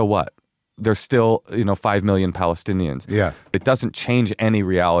 so what? There's still, 5 million Palestinians. Yeah. It doesn't change any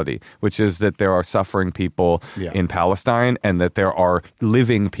reality, which is that there are suffering people in Palestine and that there are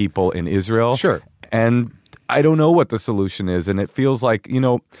living people in Israel. Sure. And I don't know what the solution is. And it feels like,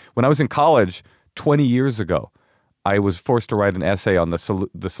 when I was in college 20 years ago, I was forced to write an essay on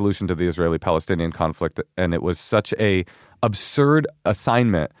the solution to the Israeli-Palestinian conflict, and it was such a absurd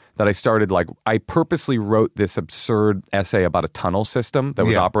assignment that I purposely wrote this absurd essay about a tunnel system that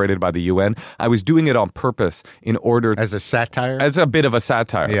was operated by the UN. I was doing it on purpose in order... As a satire? As a bit of a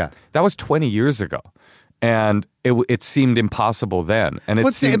satire. Yeah. That was 20 years ago. And it seemed impossible then. And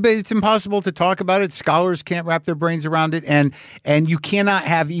but it's impossible to talk about it. Scholars can't wrap their brains around it, and you cannot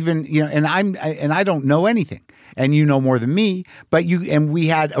have even and I don't know anything, and you know more than me. But we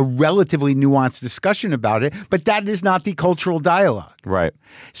had a relatively nuanced discussion about it. But that is not the cultural dialogue, right?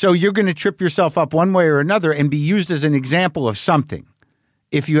 So you're going to trip yourself up one way or another and be used as an example of something,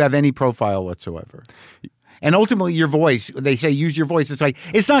 if you have any profile whatsoever. And ultimately, your voice. They say use your voice. It's like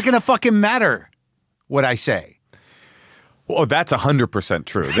it's not going to fucking matter what I say. Well, that's 100%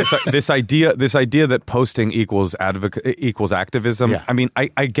 true. This idea that posting equals activism. Yeah. I mean,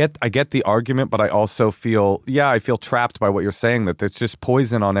 I get the argument, but I also feel trapped by what you're saying. That it's just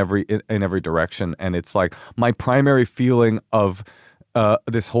poison in every direction, and it's like my primary feeling of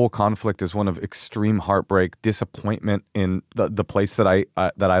this whole conflict is one of extreme heartbreak, disappointment in the place that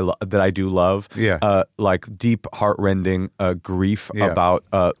I do love. Yeah. Like deep, heartrending grief about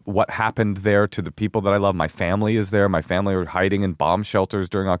what happened there to the people that I love. My family is there. My family are hiding in bomb shelters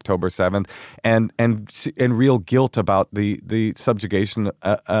during October 7th, and real guilt about the subjugation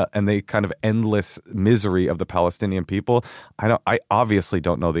and the kind of endless misery of the Palestinian people. I obviously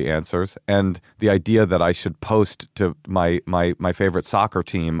don't know the answers, and the idea that I should post to my favorite soccer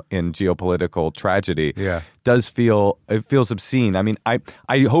team in geopolitical tragedy feels obscene. I mean, I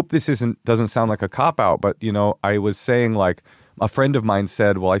hope this doesn't sound like a cop-out, but I was saying, like, a friend of mine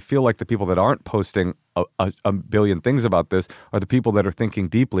said, well, I feel like the people that aren't posting a billion things about this are the people that are thinking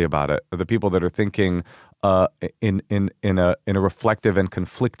deeply about it, or the people that are thinking in a reflective and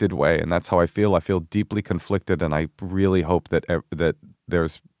conflicted way. And that's how I feel. I feel deeply conflicted, and I really hope that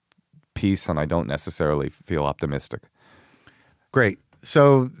there's peace, and I don't necessarily feel optimistic. Great.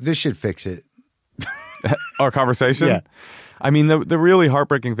 So this should fix it. Our conversation? Yeah. I mean, the really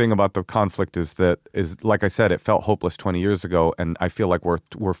heartbreaking thing about the conflict is like I said, it felt hopeless 20 years ago, and I feel like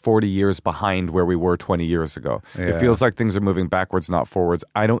we're 40 years behind where we were 20 years ago. Yeah. It feels like things are moving backwards, not forwards.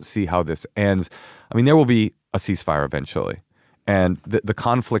 I don't see how this ends. I mean, there will be a ceasefire eventually, and the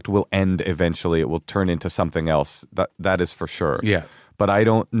conflict will end eventually. It will turn into something else. That is for sure. Yeah. But I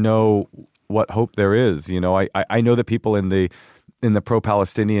don't know what hope there is. I know that people in the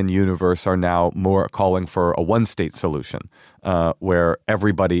pro-Palestinian universe are now more calling for a one-state solution, where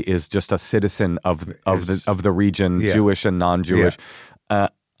everybody is just a citizen of the region, Jewish and non-Jewish. Yeah.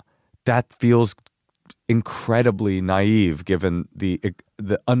 That feels incredibly naive, given the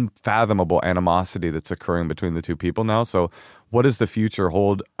unfathomable animosity that's occurring between the two people now. So, what does the future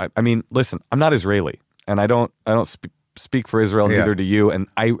hold? I mean, listen, I'm not Israeli. and I don't speak for Israel, Yeah. neither do you, and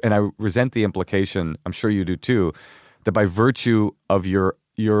I resent the implication, I'm sure you do too, that by virtue of your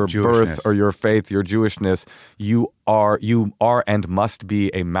birth or your faith, your Jewishness, you are and must be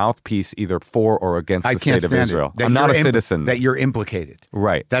a mouthpiece either for or against the state of Israel. I'm not a citizen. That you're implicated.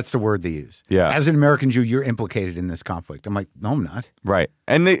 Right. That's the word they use. Yeah. As an American Jew, you're implicated in this conflict. I'm like, no, I'm not. Right.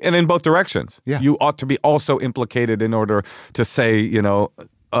 And in both directions. Yeah. You ought to be also implicated in order to say,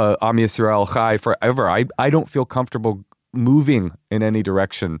 Am Yisrael Chai forever. I don't feel comfortable moving in any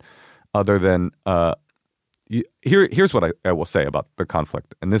direction other than here's what I will say about the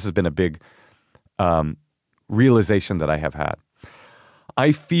conflict, and this has been a big realization that I have had.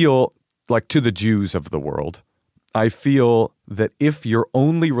 I feel like, to the Jews of the world, I feel that if your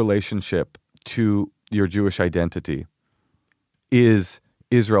only relationship to your Jewish identity is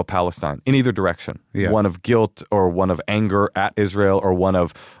Israel-Palestine, in either direction, one of guilt or one of anger at Israel or one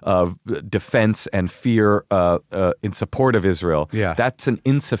of defense and fear in support of Israel, that's an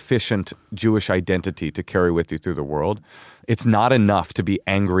insufficient Jewish identity to carry with you through the world. It's not enough to be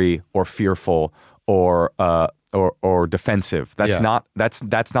angry or fearful or defensive. That's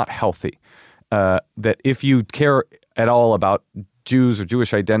not healthy. That if you care at all about Jews or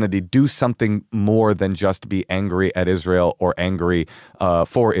Jewish identity, do something more than just be angry at Israel or angry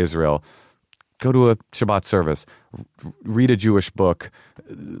for Israel. Go to a Shabbat service, read a Jewish book,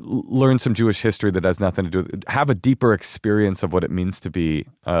 learn some Jewish history that has nothing to do with it. Have a deeper experience of what it means to be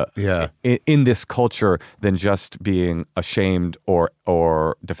in this culture than just being ashamed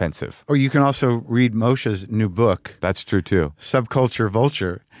or defensive. Or you can also read Moshe's new book. That's true too. Subculture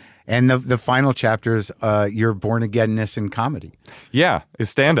Vulture. And the final chapter is your born-again-ness in comedy. Yeah, is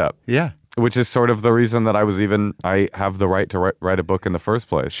stand-up. Yeah. Which is sort of the reason that I have the right to write a book in the first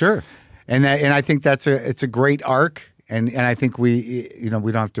place. Sure. And I think it's a great arc. And I think we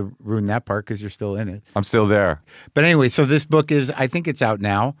don't have to ruin that part because you're still in it. I'm still there. But anyway, so this book I think it's out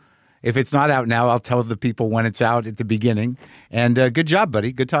now. If it's not out now, I'll tell the people when it's out at the beginning. And good job,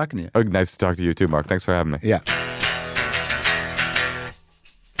 buddy. Good talking to you. Oh, nice to talk to you too, Mark. Thanks for having me. Yeah.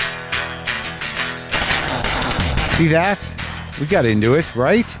 See that? We got into it,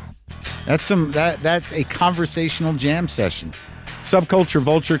 right? That's a conversational jam session. Subculture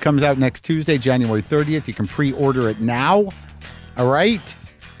Vulture comes out next Tuesday, January 30th. You can pre-order it now. All right?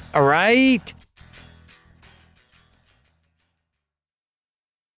 All right?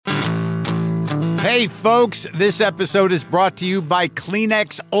 Hey, folks, this episode is brought to you by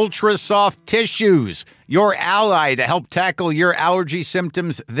Kleenex Ultra Soft Tissues, your ally to help tackle your allergy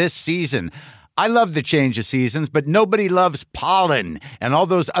symptoms this season. I love the change of seasons, but nobody loves pollen and all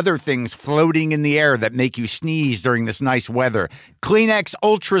those other things floating in the air that make you sneeze during this nice weather. Kleenex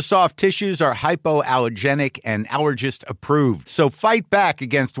Ultra Soft Tissues are hypoallergenic and allergist approved. So fight back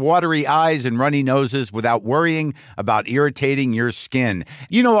against watery eyes and runny noses without worrying about irritating your skin.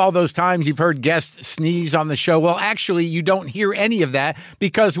 You know all those times you've heard guests sneeze on the show? Well, actually, you don't hear any of that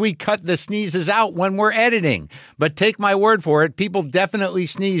because we cut the sneezes out when we're editing. But take my word for it, people definitely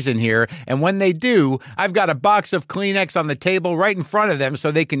sneeze in here, and when they do, I've got a box of Kleenex on the table right in front of them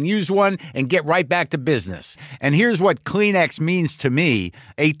so they can use one and get right back to business. And here's what Kleenex means to me: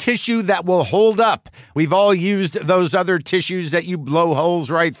 a tissue that will hold up. We've all used those other tissues that you blow holes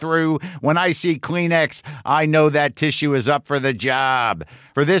right through. When I see Kleenex, I know that tissue is up for the job.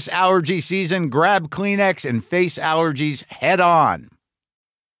 For this allergy season, grab Kleenex and face allergies head on.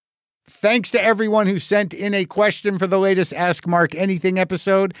 Thanks to everyone who sent in a question for the latest Ask Mark Anything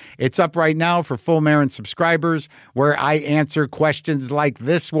episode. It's up right now for Full Marin subscribers, where I answer questions like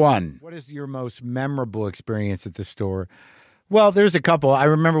this one. What is your most memorable experience at the store? Well, there's a couple. I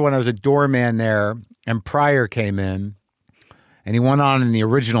remember when I was a doorman there, and Pryor came in, and he went on in the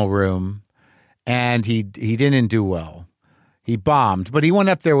original room, and he didn't do well. He bombed, but he went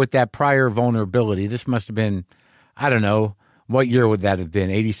up there with that Pryor vulnerability. This must have been, I don't know, what year would that have been?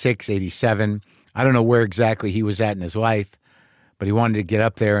 86, 87? I don't know where exactly he was at in his life, but he wanted to get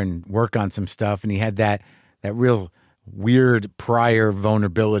up there and work on some stuff, and he had that real weird Pryor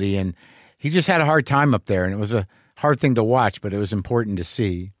vulnerability, and he just had a hard time up there, and it was a hard thing to watch, but it was important to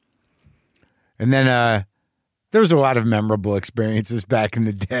see. And then there was a lot of memorable experiences back in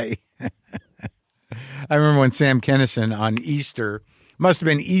the day. I remember when Sam Kinison on Easter, must have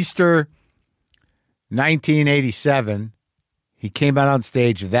been Easter 1987, he came out on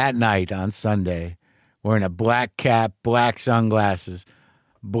stage that night on Sunday wearing a black cap, black sunglasses,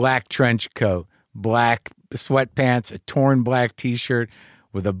 black trench coat, black sweatpants, a torn black T-shirt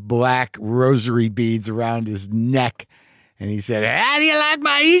with a black rosary beads around his neck. And he said, "How do you like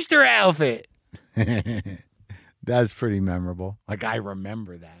my Easter outfit?" That's pretty memorable. Like, I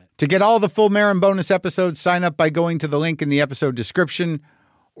remember that. To get all the full Marin bonus episodes, sign up by going to the link in the episode description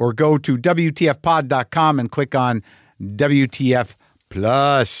or go to WTFpod.com and click on WTF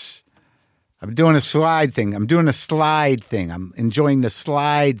Plus. I'm doing a slide thing. I'm enjoying the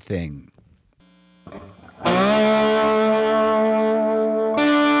slide thing.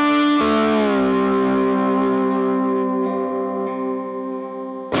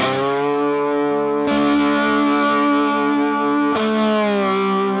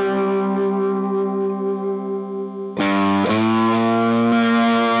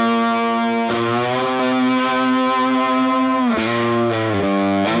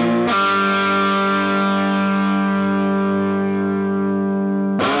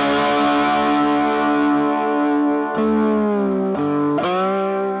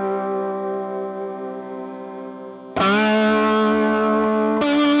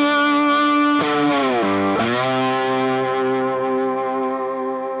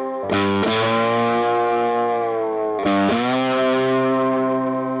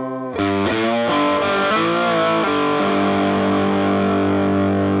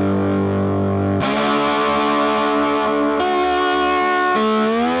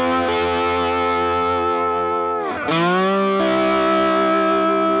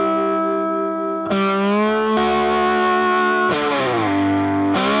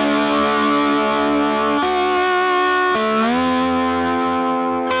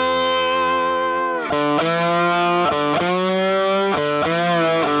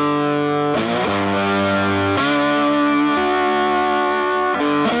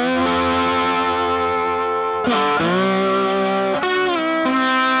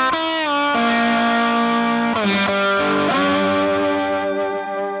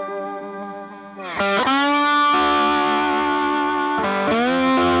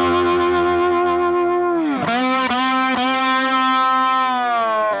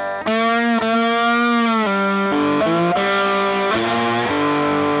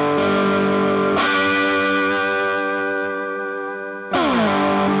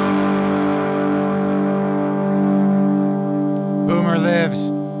 Boomer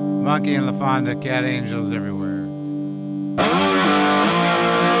lives. Monkey and LaFonda, cat angels everywhere.